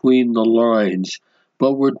read between the lines.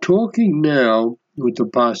 But we're talking now with the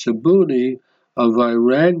possibility of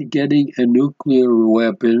Iran getting a nuclear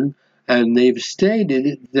weapon, and they've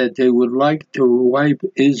stated that they would like to wipe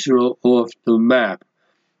Israel off the map.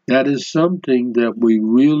 That is something that we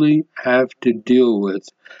really have to deal with.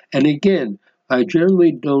 And again, I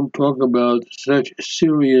generally don't talk about such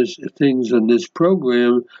serious things on this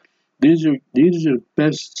program. These are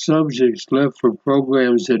best subjects left for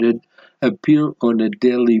programs that appear on a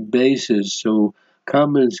daily basis, so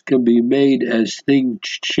comments can be made as things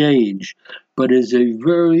change. But it's a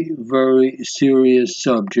very, very serious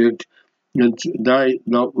subject, and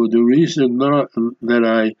the reason that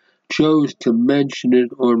I chose to mention it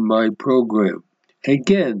on my program.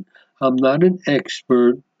 Again, I'm not an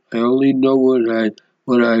expert. I only know what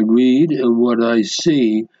I read and what I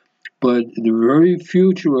see. But the very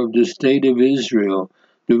future of the state of Israel,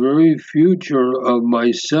 the very future of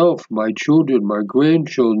myself, my children, my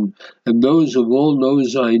grandchildren, and all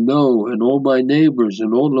those I know, and all my neighbors,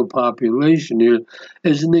 and all the population here,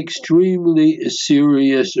 is an extremely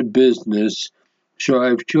serious business. So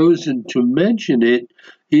I've chosen to mention it,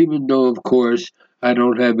 even though, of course, I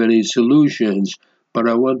don't have any solutions. But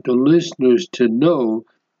I want the listeners to know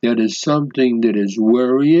that it's something that is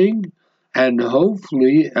worrying, and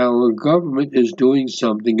hopefully our government is doing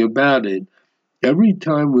something about it. Every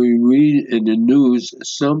time we read in the news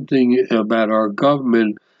something about our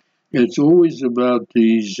government, it's always about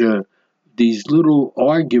these little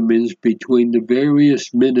arguments between the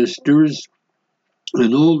various ministers,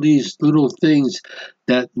 and all these little things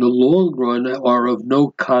that in the long run are of no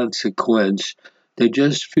consequence. They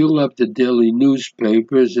just fill up the daily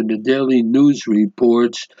newspapers and the daily news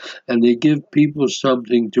reports, and they give people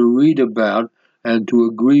something to read about and to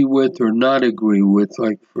agree with or not agree with.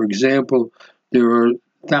 Like, for example, there are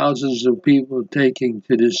thousands of people taking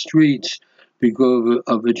to the streets because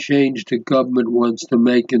of a change the government wants to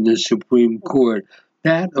make in the Supreme Court.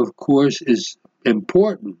 That, of course, is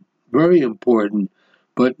important, very important,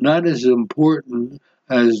 but not as important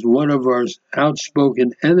as one of our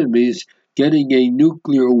outspoken enemies getting a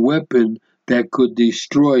nuclear weapon that could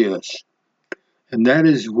destroy us. And that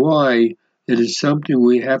is why it is something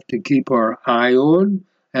we have to keep our eye on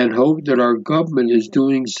and hope that our government is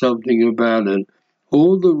doing something about it.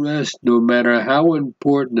 All the rest, no matter how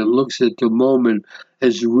important it looks at the moment,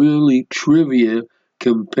 is really trivia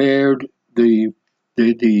compared the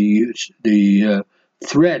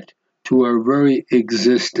threat to our very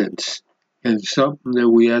existence, and something that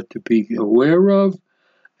we have to be aware of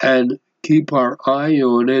and keep our eye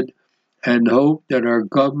on it and hope that our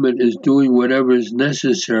government is doing whatever is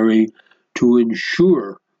necessary to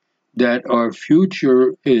ensure that our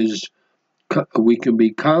future is, we can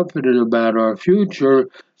be confident about our future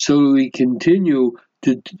so we continue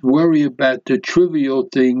to worry about the trivial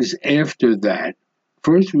things after that.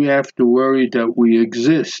 First, we have to worry that we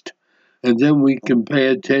exist, and then we can pay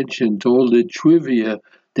attention to all the trivia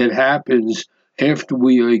that happens after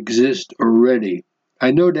we exist already.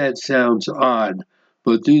 I know that sounds odd,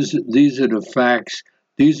 but these are the facts.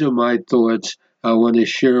 These are my thoughts. I want to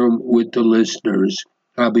share them with the listeners.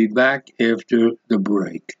 I'll be back after the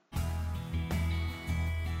break.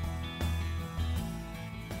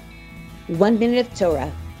 1 minute of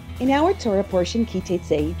Torah. In our Torah portion, Ki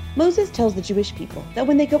Tetzei, Moses tells the Jewish people that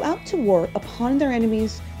when they go out to war upon their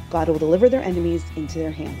enemies, God will deliver their enemies into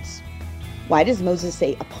their hands. Why does Moses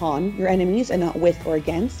say upon your enemies and not with or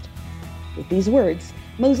against? With these words,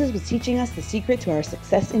 Moses was teaching us the secret to our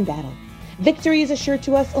success in battle. Victory is assured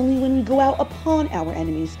to us only when we go out upon our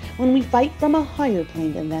enemies, when we fight from a higher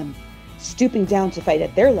plane than them. Stooping down to fight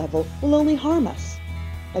at their level will only harm us.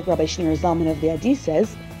 Like Rabbi Shneur Zalman of the Adi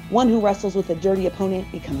says, one who wrestles with a dirty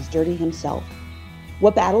opponent becomes dirty himself.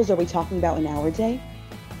 What battles are we talking about in our day?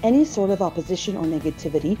 Any sort of opposition or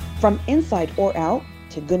negativity, from inside or out,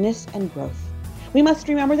 to goodness and growth. We must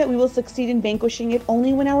remember that we will succeed in vanquishing it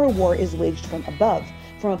only when our war is waged from above,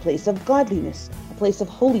 from a place of godliness, a place of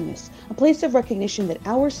holiness, a place of recognition that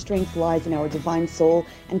our strength lies in our divine soul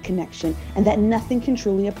and connection, and that nothing can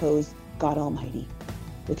truly oppose God Almighty.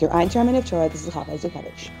 With your Ein Termin of Torah, this is Chava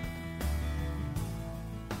Zukevich.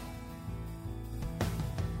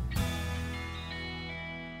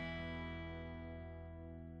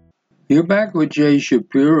 You're back with Jay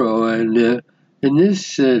Shapiro, and in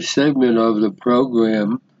this segment of the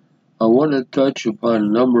program, I want to touch upon a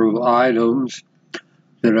number of items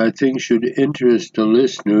that I think should interest the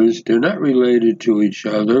listeners. They're not related to each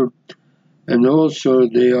other, and also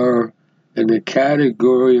they are in a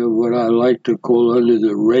category of what I like to call under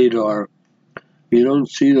the radar. You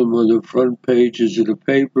don't see them on the front pages of the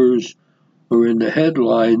papers or in the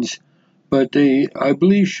headlines, but they, I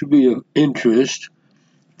believe, should be of interest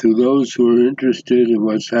to those who are interested in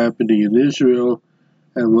what's happening in Israel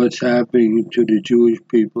and what's happening to the Jewish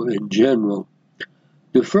people in general.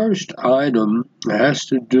 The first item has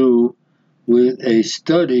to do with a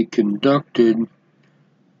study conducted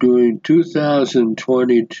during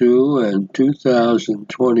 2022 and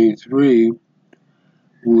 2023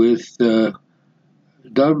 with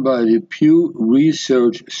done by the Pew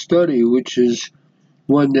Research Study, which is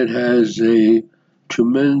one that has a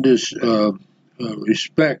tremendous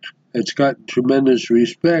respect. It's got tremendous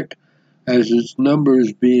respect as its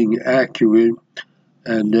numbers being accurate,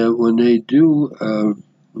 and when they do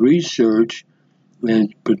research,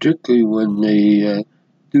 and particularly when they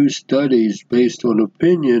do studies based on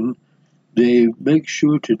opinion, they make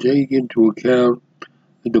sure to take into account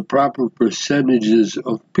the proper percentages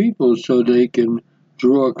of people so they can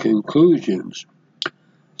draw conclusions.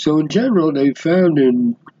 So in general, they found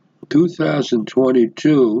in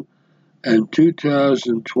 2022 and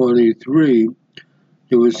 2023,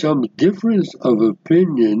 there was some difference of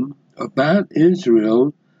opinion about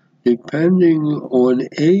Israel depending on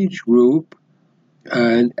age group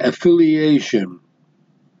and affiliation.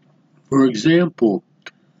 For example,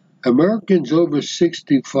 Americans over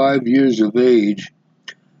 65 years of age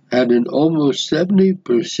had an almost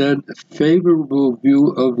 70% favorable view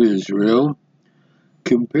of Israel,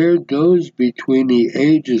 compared those between the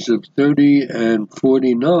ages of 30 and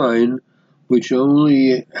 49, which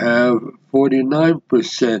only have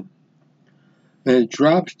 49%. And it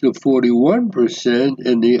drops to 41%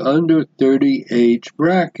 in the under 30 age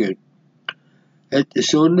bracket.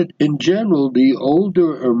 So in general, the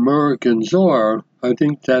older Americans are, I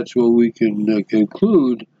think that's what we can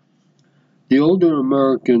conclude, the older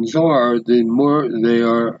Americans are, the more they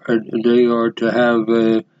are to have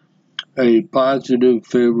a positive,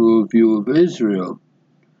 favorable view of Israel.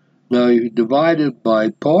 Now, if you divide it by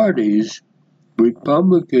parties,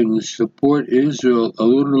 Republicans support Israel a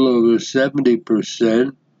little over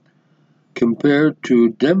 70%, compared to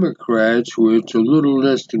Democrats, where it's a little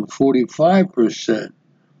less than 45%.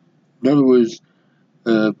 In other words,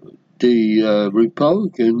 the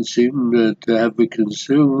Republicans seem to have a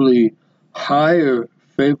considerably higher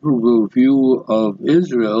favorable view of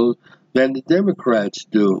Israel than the Democrats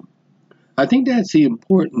do. I think that's the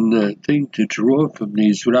important thing to draw from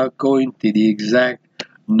these without going to the exact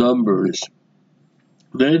numbers.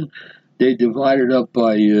 Then they divided up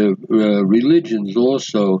by religions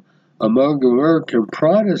also. Among American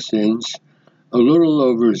Protestants, a little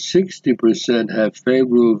over 60% have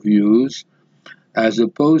favorable views, as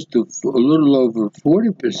opposed to a little over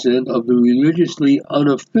 40% of the religiously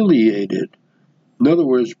unaffiliated. In other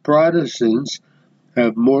words, Protestants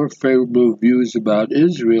have more favorable views about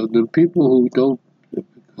Israel than people who don't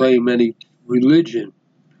claim any religion.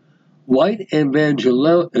 White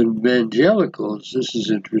evangelicals, this is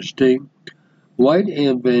interesting, white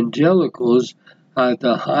evangelicals have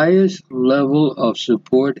the highest level of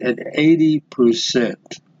support at 80%.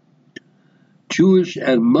 Jewish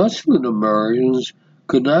and Muslim Americans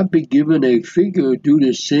could not be given a figure due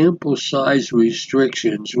to sample size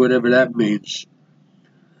restrictions, whatever that means.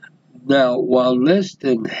 Now, while less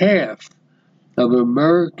than half of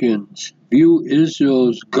Americans view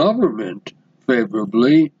Israel's government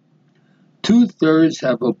favorably, 2/3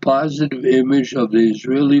 have a positive image of the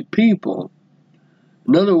Israeli people.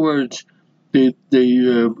 In other words,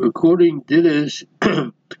 according to this,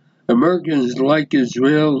 Americans like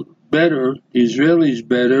Israel better, Israelis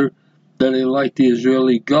better, than they like the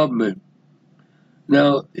Israeli government.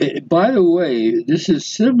 Now, by the way, this is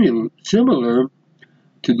similar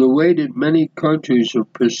to the way that many countries are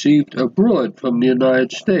perceived abroad from the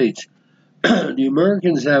United States. The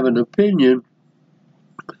Americans have an opinion.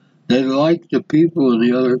 They like the people in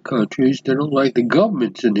the other countries. They don't like the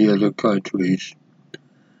governments in the other countries.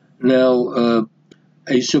 Now,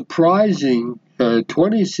 a surprising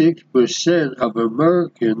 26% of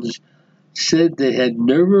Americans said they had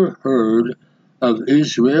never heard of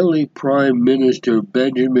Israeli Prime Minister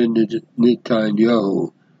Benjamin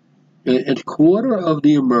Netanyahu. A quarter of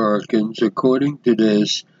the Americans, according to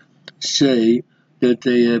this, say that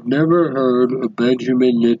they have never heard of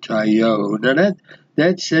Benjamin Netanyahu. Now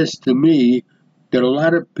that says to me that a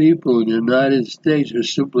lot of people in the United States are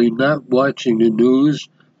simply not watching the news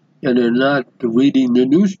and they're not reading the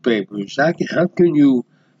newspapers. How can you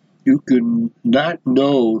can not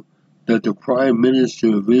know that the Prime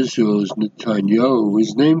Minister of Israel is Netanyahu?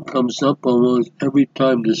 His name comes up almost every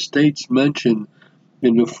time the state's mentioned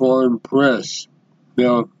in the foreign press.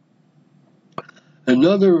 Now,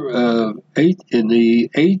 another in the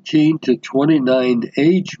 18 to 29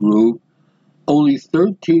 age group, only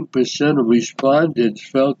 13% of respondents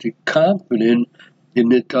felt confident in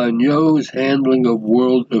Netanyahu's handling of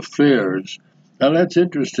world affairs. Now that's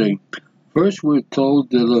interesting. First, we're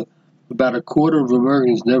told that about a quarter of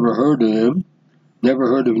Americans never heard of him, never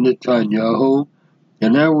heard of Netanyahu,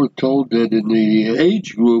 and now we're told that in the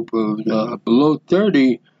age group of below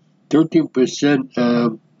 30,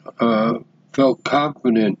 13% felt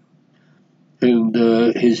confident in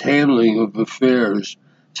his handling of affairs.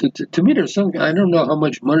 So to me, there's something, I don't know how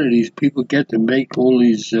much money these people get to make all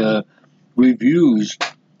these reviews,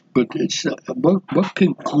 but it's what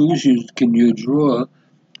conclusions can you draw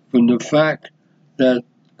from the fact that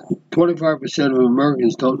 25% of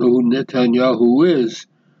Americans don't know who Netanyahu is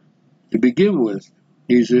to begin with?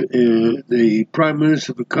 He's the prime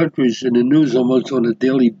minister of the country is in the news almost on a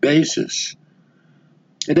daily basis.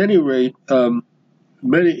 At any rate,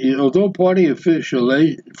 although party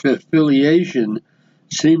affiliation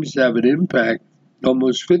seems to have an impact,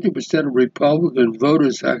 almost 50% of Republican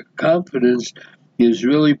voters have confidence in the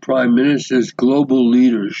Israeli prime minister's global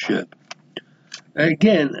leadership.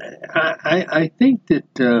 Again, I think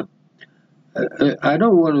that I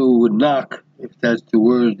don't want to knock, if that's the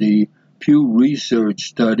word, the Pew Research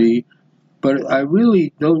study, but I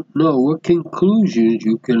really don't know what conclusions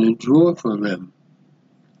you can draw from them.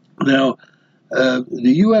 Now,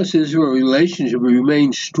 the U.S.-Israel relationship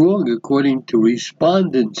remains strong according to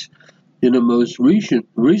respondents in the most recent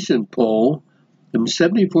poll.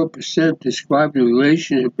 74% described the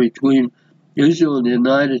relationship between Israel and the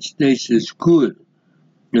United States as good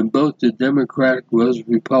in both the Democratic and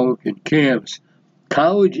Republican camps.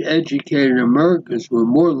 College-educated Americans were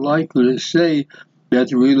more likely to say that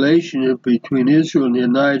the relationship between Israel and the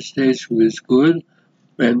United States was good,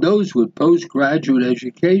 and those with postgraduate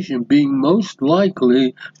education being most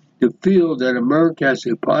likely to feel that America has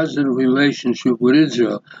a positive relationship with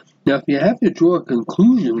Israel. Now, if you have to draw a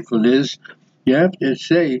conclusion from this, you have to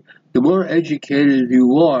say the more educated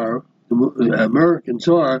you are, the more Americans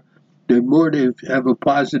are, the more they have a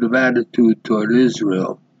positive attitude toward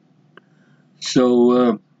Israel.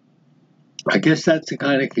 So I guess that's the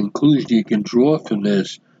kind of conclusion you can draw from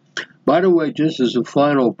this. By the way, just as a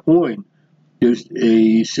final point, there's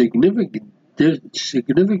a significant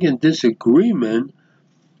disagreement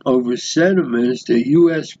over sentiments that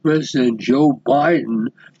U.S. President Joe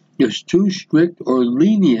Biden is too strict or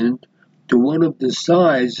lenient to one of the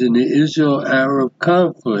sides in the Israel-Arab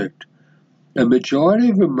conflict. A majority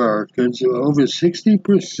of Americans, over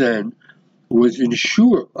 60%, was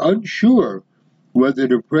unsure whether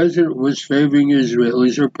the president was favoring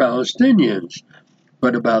Israelis or Palestinians,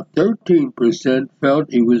 but about 13%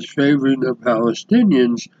 felt he was favoring the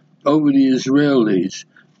Palestinians over the Israelis,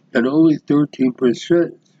 and only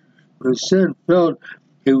 13% felt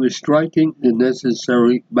he was striking the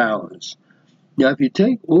necessary balance. Now, if you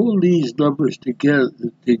take all these numbers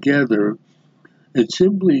together, it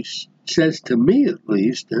simply says to me, at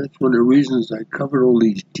least, that's one of the reasons I covered all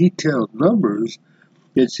these detailed numbers,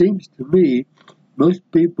 it seems to me most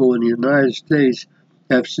people in the United States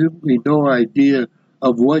have simply no idea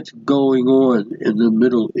of what's going on in the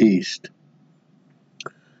Middle East.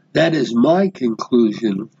 That is my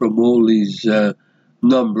conclusion from all these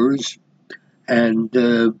numbers, and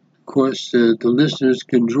of course the listeners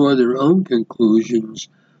can draw their own conclusions,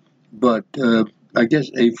 but I guess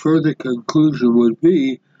a further conclusion would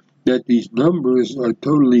be that these numbers are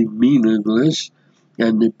totally meaningless,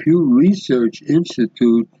 and the Pew Research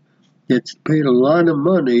Institute gets paid a lot of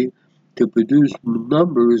money to produce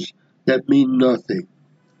numbers that mean nothing.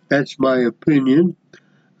 That's my opinion.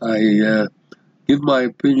 I give my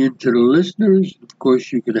opinion to the listeners. Of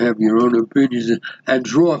course, you can have your own opinions and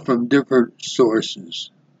draw from different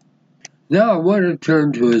sources. Now I want to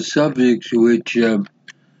turn to a subject which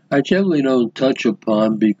I generally don't touch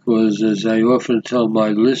upon because, as I often tell my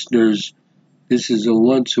listeners, this is a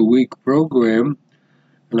once-a-week program,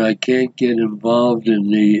 and I can't get involved in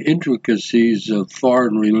the intricacies of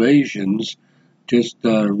foreign relations, just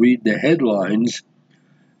read the headlines.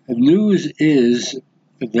 The news is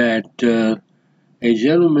that a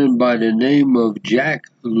gentleman by the name of Jack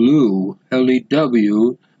Lew,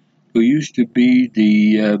 L-E-W, who used to be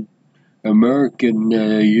the American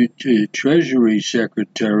Treasury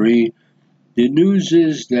Secretary, the news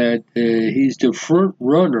is that he's the front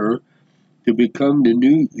runner to become the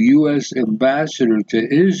new U.S. ambassador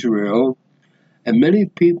to Israel, and many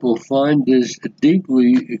people find this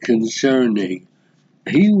deeply concerning.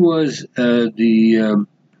 He was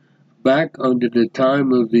back under the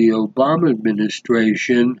time of the Obama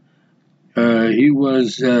administration, he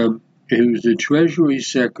was the Treasury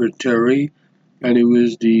Secretary, and he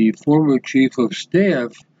was the former Chief of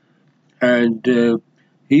Staff, and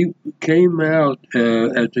he came out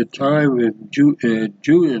at the time in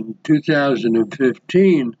June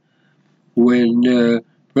 2015 when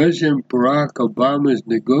President Barack Obama's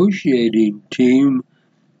negotiating team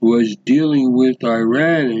was dealing with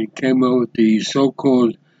Iran and came up with the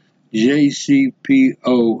so-called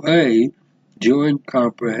JCPOA, Joint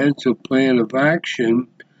Comprehensive Plan of Action.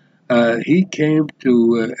 He came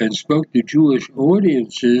to and spoke to Jewish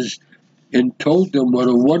audiences and told them what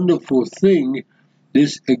a wonderful thing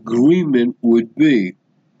this agreement would be.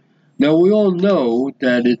 Now, we all know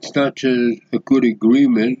that it's not a good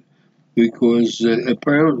agreement because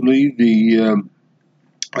apparently the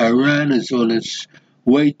Iran is on its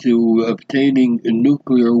way to obtaining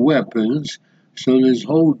nuclear weapons, so this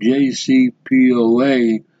whole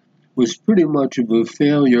JCPOA was pretty much of a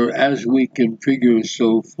failure as we can figure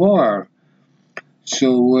so far.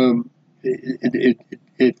 So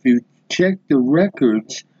if you check the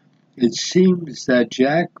records, it seems that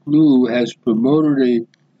Jack Lew has promoted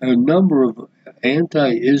a number of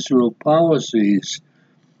anti-Israel policies.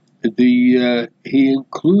 He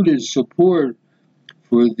included support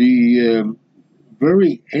for the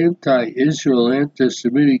very anti-Israel,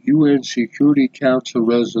 anti-Semitic UN Security Council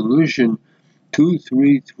Resolution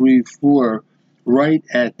 2334 right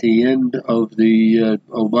at the end of the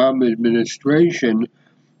Obama administration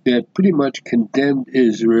that pretty much condemned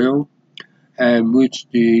Israel and which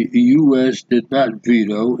the U.S. did not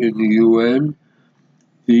veto in the UN.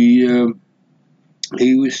 He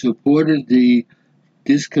supported the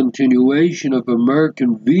discontinuation of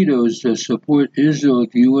American vetoes that support Israel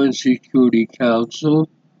at the UN Security Council.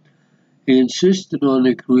 He insisted on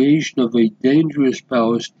the creation of a dangerous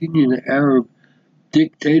Palestinian Arab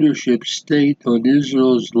dictatorship state on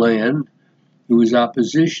Israel's land. There was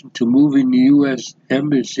opposition to moving the U.S.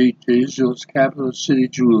 embassy to Israel's capital city,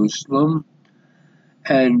 Jerusalem,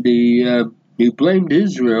 and he blamed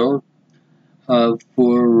Israel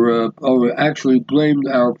or actually blamed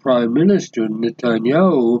our Prime Minister,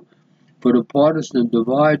 Netanyahu, for the partisan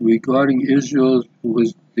divide regarding Israel.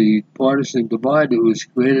 Was the partisan divide that was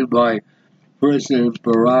created by President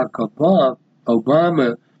Barack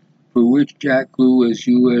Obama, for which Jack Lew was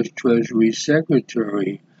U.S. Treasury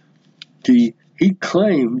Secretary. He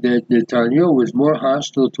claimed that Netanyahu was more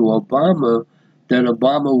hostile to Obama than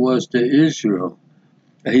Obama was to Israel.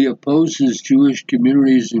 He opposes Jewish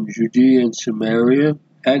communities in Judea and Samaria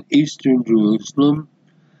and eastern Jerusalem,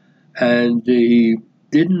 and he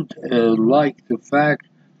didn't like the fact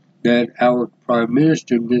that our Prime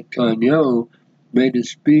Minister Netanyahu made a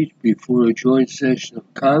speech before a joint session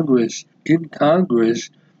of Congress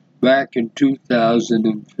back in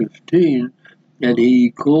 2015, and he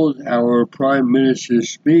called our Prime Minister's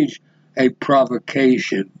speech a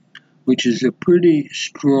provocation, which is a pretty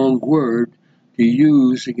strong word to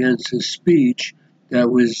use against a speech that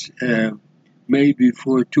was made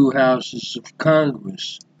before two houses of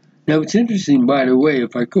Congress. Now, it's interesting, by the way,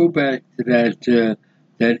 if I go back to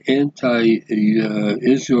that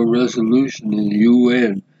anti-Israel resolution in the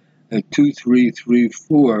UN,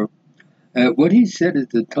 2334, what he said at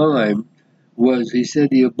the time was, he said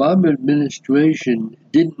the Obama administration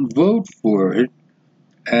didn't vote for it,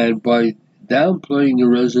 and by downplaying the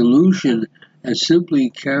resolution and simply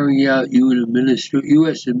carrying out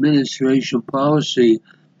U.S. administration policy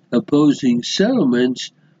opposing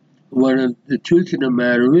settlements, the truth of the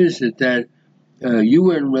matter is that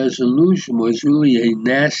UN resolution was really a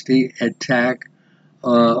nasty attack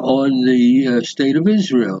on the state of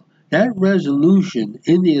Israel. That resolution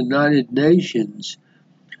in the United Nations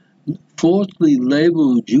falsely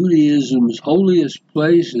labeled Judaism's holiest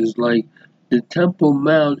places like the Temple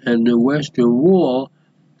Mount and the Western Wall,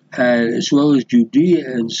 as well as Judea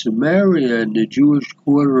and Samaria and the Jewish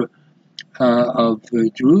quarter of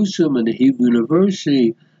Jerusalem and the Hebrew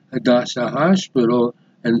University, Hadassah Hospital,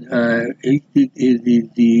 and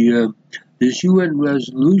this UN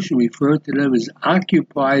resolution referred to them as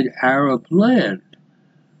occupied Arab land,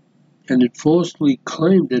 and it falsely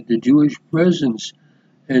claimed that the Jewish presence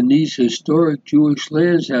in these historic Jewish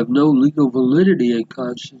lands have no legal validity and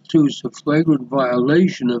constitutes a flagrant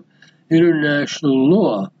violation of international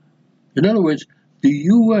law. In other words, the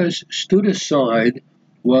U.S. stood aside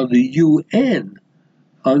while the UN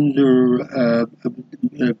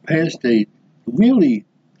passed a really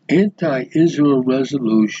anti-Israel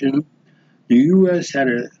resolution. The U.S. had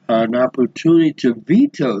an opportunity to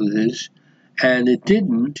veto this, and it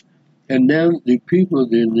didn't. And now the people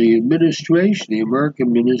in the administration, the American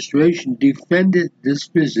administration, defended this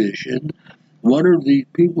position. One of the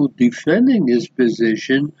people defending this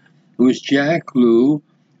position was Jack Lew,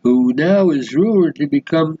 who now is rumored to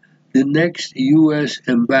become the next U.S.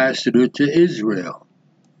 ambassador to Israel.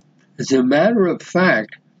 As a matter of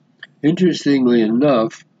fact, interestingly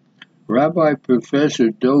enough, Rabbi Professor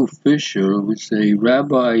Doe Fisher, who was a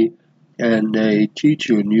rabbi and a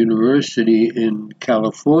teacher in university in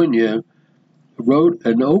California, wrote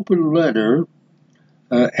an open letter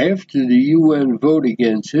after the UN vote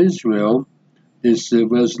against Israel, this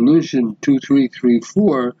resolution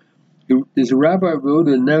 2334. This rabbi wrote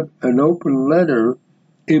an open letter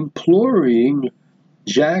imploring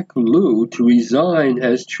Jack Lew to resign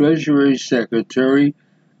as Treasury Secretary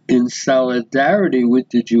in solidarity with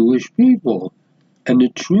the Jewish people. And the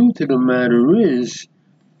truth of the matter is,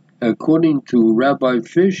 according to Rabbi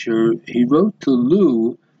Fisher, he wrote to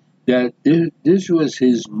Lew that this was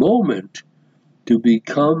his moment to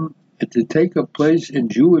take a place in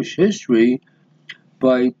Jewish history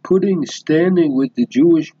by standing with the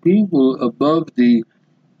Jewish people above the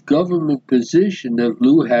government position that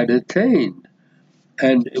Lew had attained.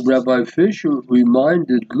 And Rabbi Fisher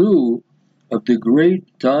reminded Lew of the great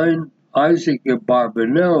Don Isaac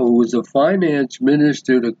Barbanel, who was a finance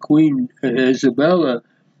minister to Queen Isabella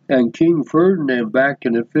and King Ferdinand back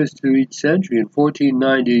in the 5th to 8th century in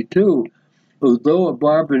 1492. Although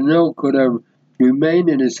Barbanel could have remained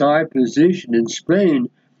in his high position in Spain,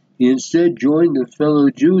 he instead joined the fellow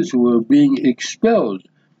Jews who were being expelled.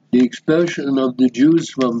 The expulsion of the Jews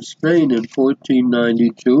from Spain in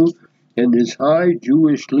 1492, and this high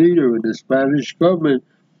Jewish leader in the Spanish government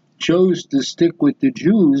chose to stick with the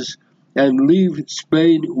Jews and leave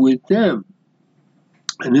Spain with them.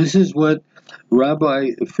 And this is what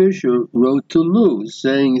Rabbi Fisher wrote to Lew,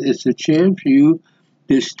 saying it's a chance for you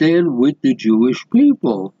to stand with the Jewish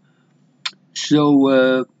people.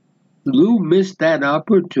 So Lew missed that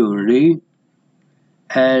opportunity,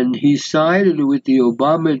 and he sided with the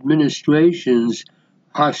Obama administration's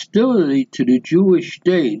hostility to the Jewish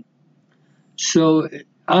state. So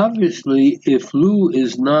obviously, if Lou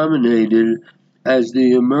is nominated as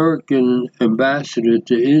the American ambassador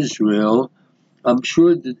to Israel, I'm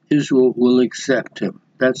sure that Israel will accept him.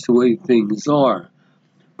 That's the way things are.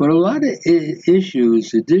 But a lot of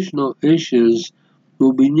issues, additional issues,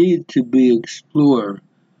 will need to be explored.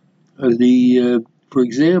 For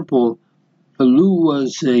example, Lou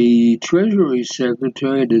was a Treasury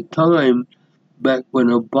Secretary at a time back when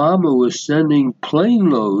Obama was sending plane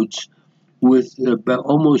loads with about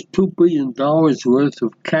almost $2 billion worth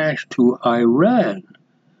of cash to Iran.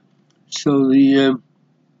 So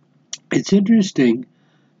it's interesting.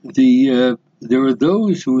 There are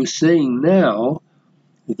those who are saying now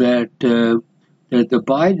that the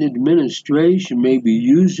Biden administration may be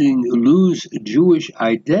using Lou's Jewish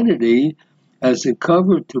identity as a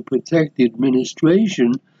cover to protect the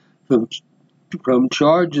administration from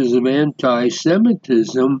charges of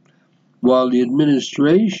anti-Semitism, while the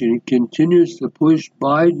administration continues to push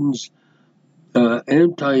Biden's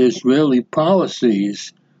anti-Israeli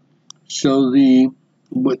policies. So the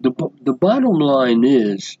bottom line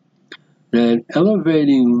is that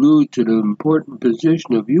elevating Lou to the important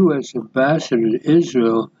position of U.S. ambassador to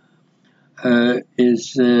Israel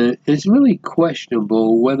is really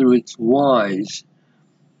questionable whether it's wise.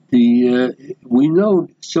 We know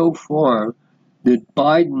so far that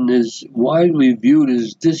Biden is widely viewed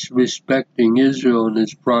as disrespecting Israel and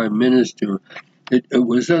his prime minister. It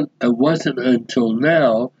wasn't until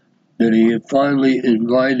now that he had finally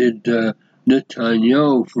invited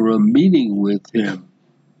Netanyahu for a meeting with him.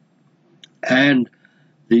 And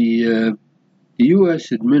the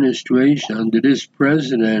U.S. administration under this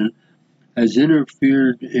president has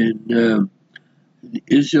interfered in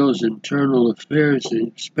Israel's internal affairs,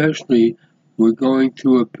 and especially we're going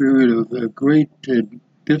through a period of great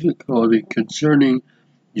difficulty concerning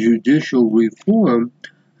judicial reform,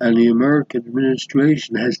 and the American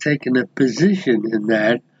administration has taken a position in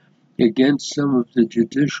that against some of the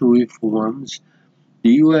judicial reforms.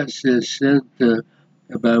 The U.S. has sent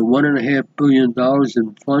about $1.5 billion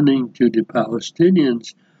in funding to the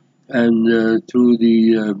Palestinians, and through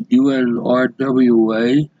the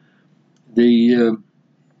UNRWA,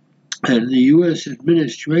 and the U.S.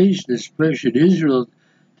 administration has pressured Israel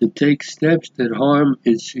to take steps that harm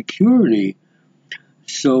its security.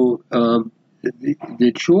 So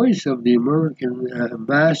the choice of the American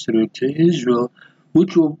ambassador to Israel,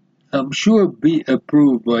 which will, I'm sure, be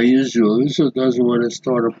approved by Israel. Israel doesn't want to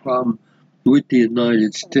start a problem with the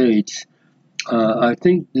United States. I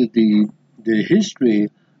think that the history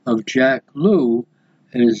of Jack Lew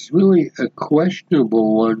is really a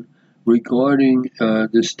questionable one regarding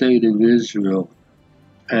the state of Israel,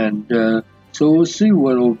 and so we'll see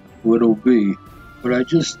what'll be. But I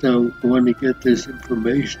just want to get this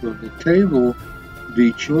information on the table.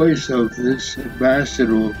 The choice of this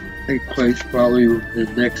ambassador will take place probably in the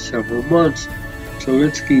next several months, so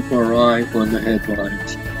let's keep our eye on the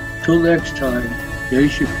headlines. Till next time, Jay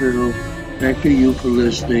Shapiro, thank you for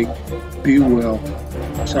listening. Be well.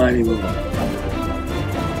 Signing off.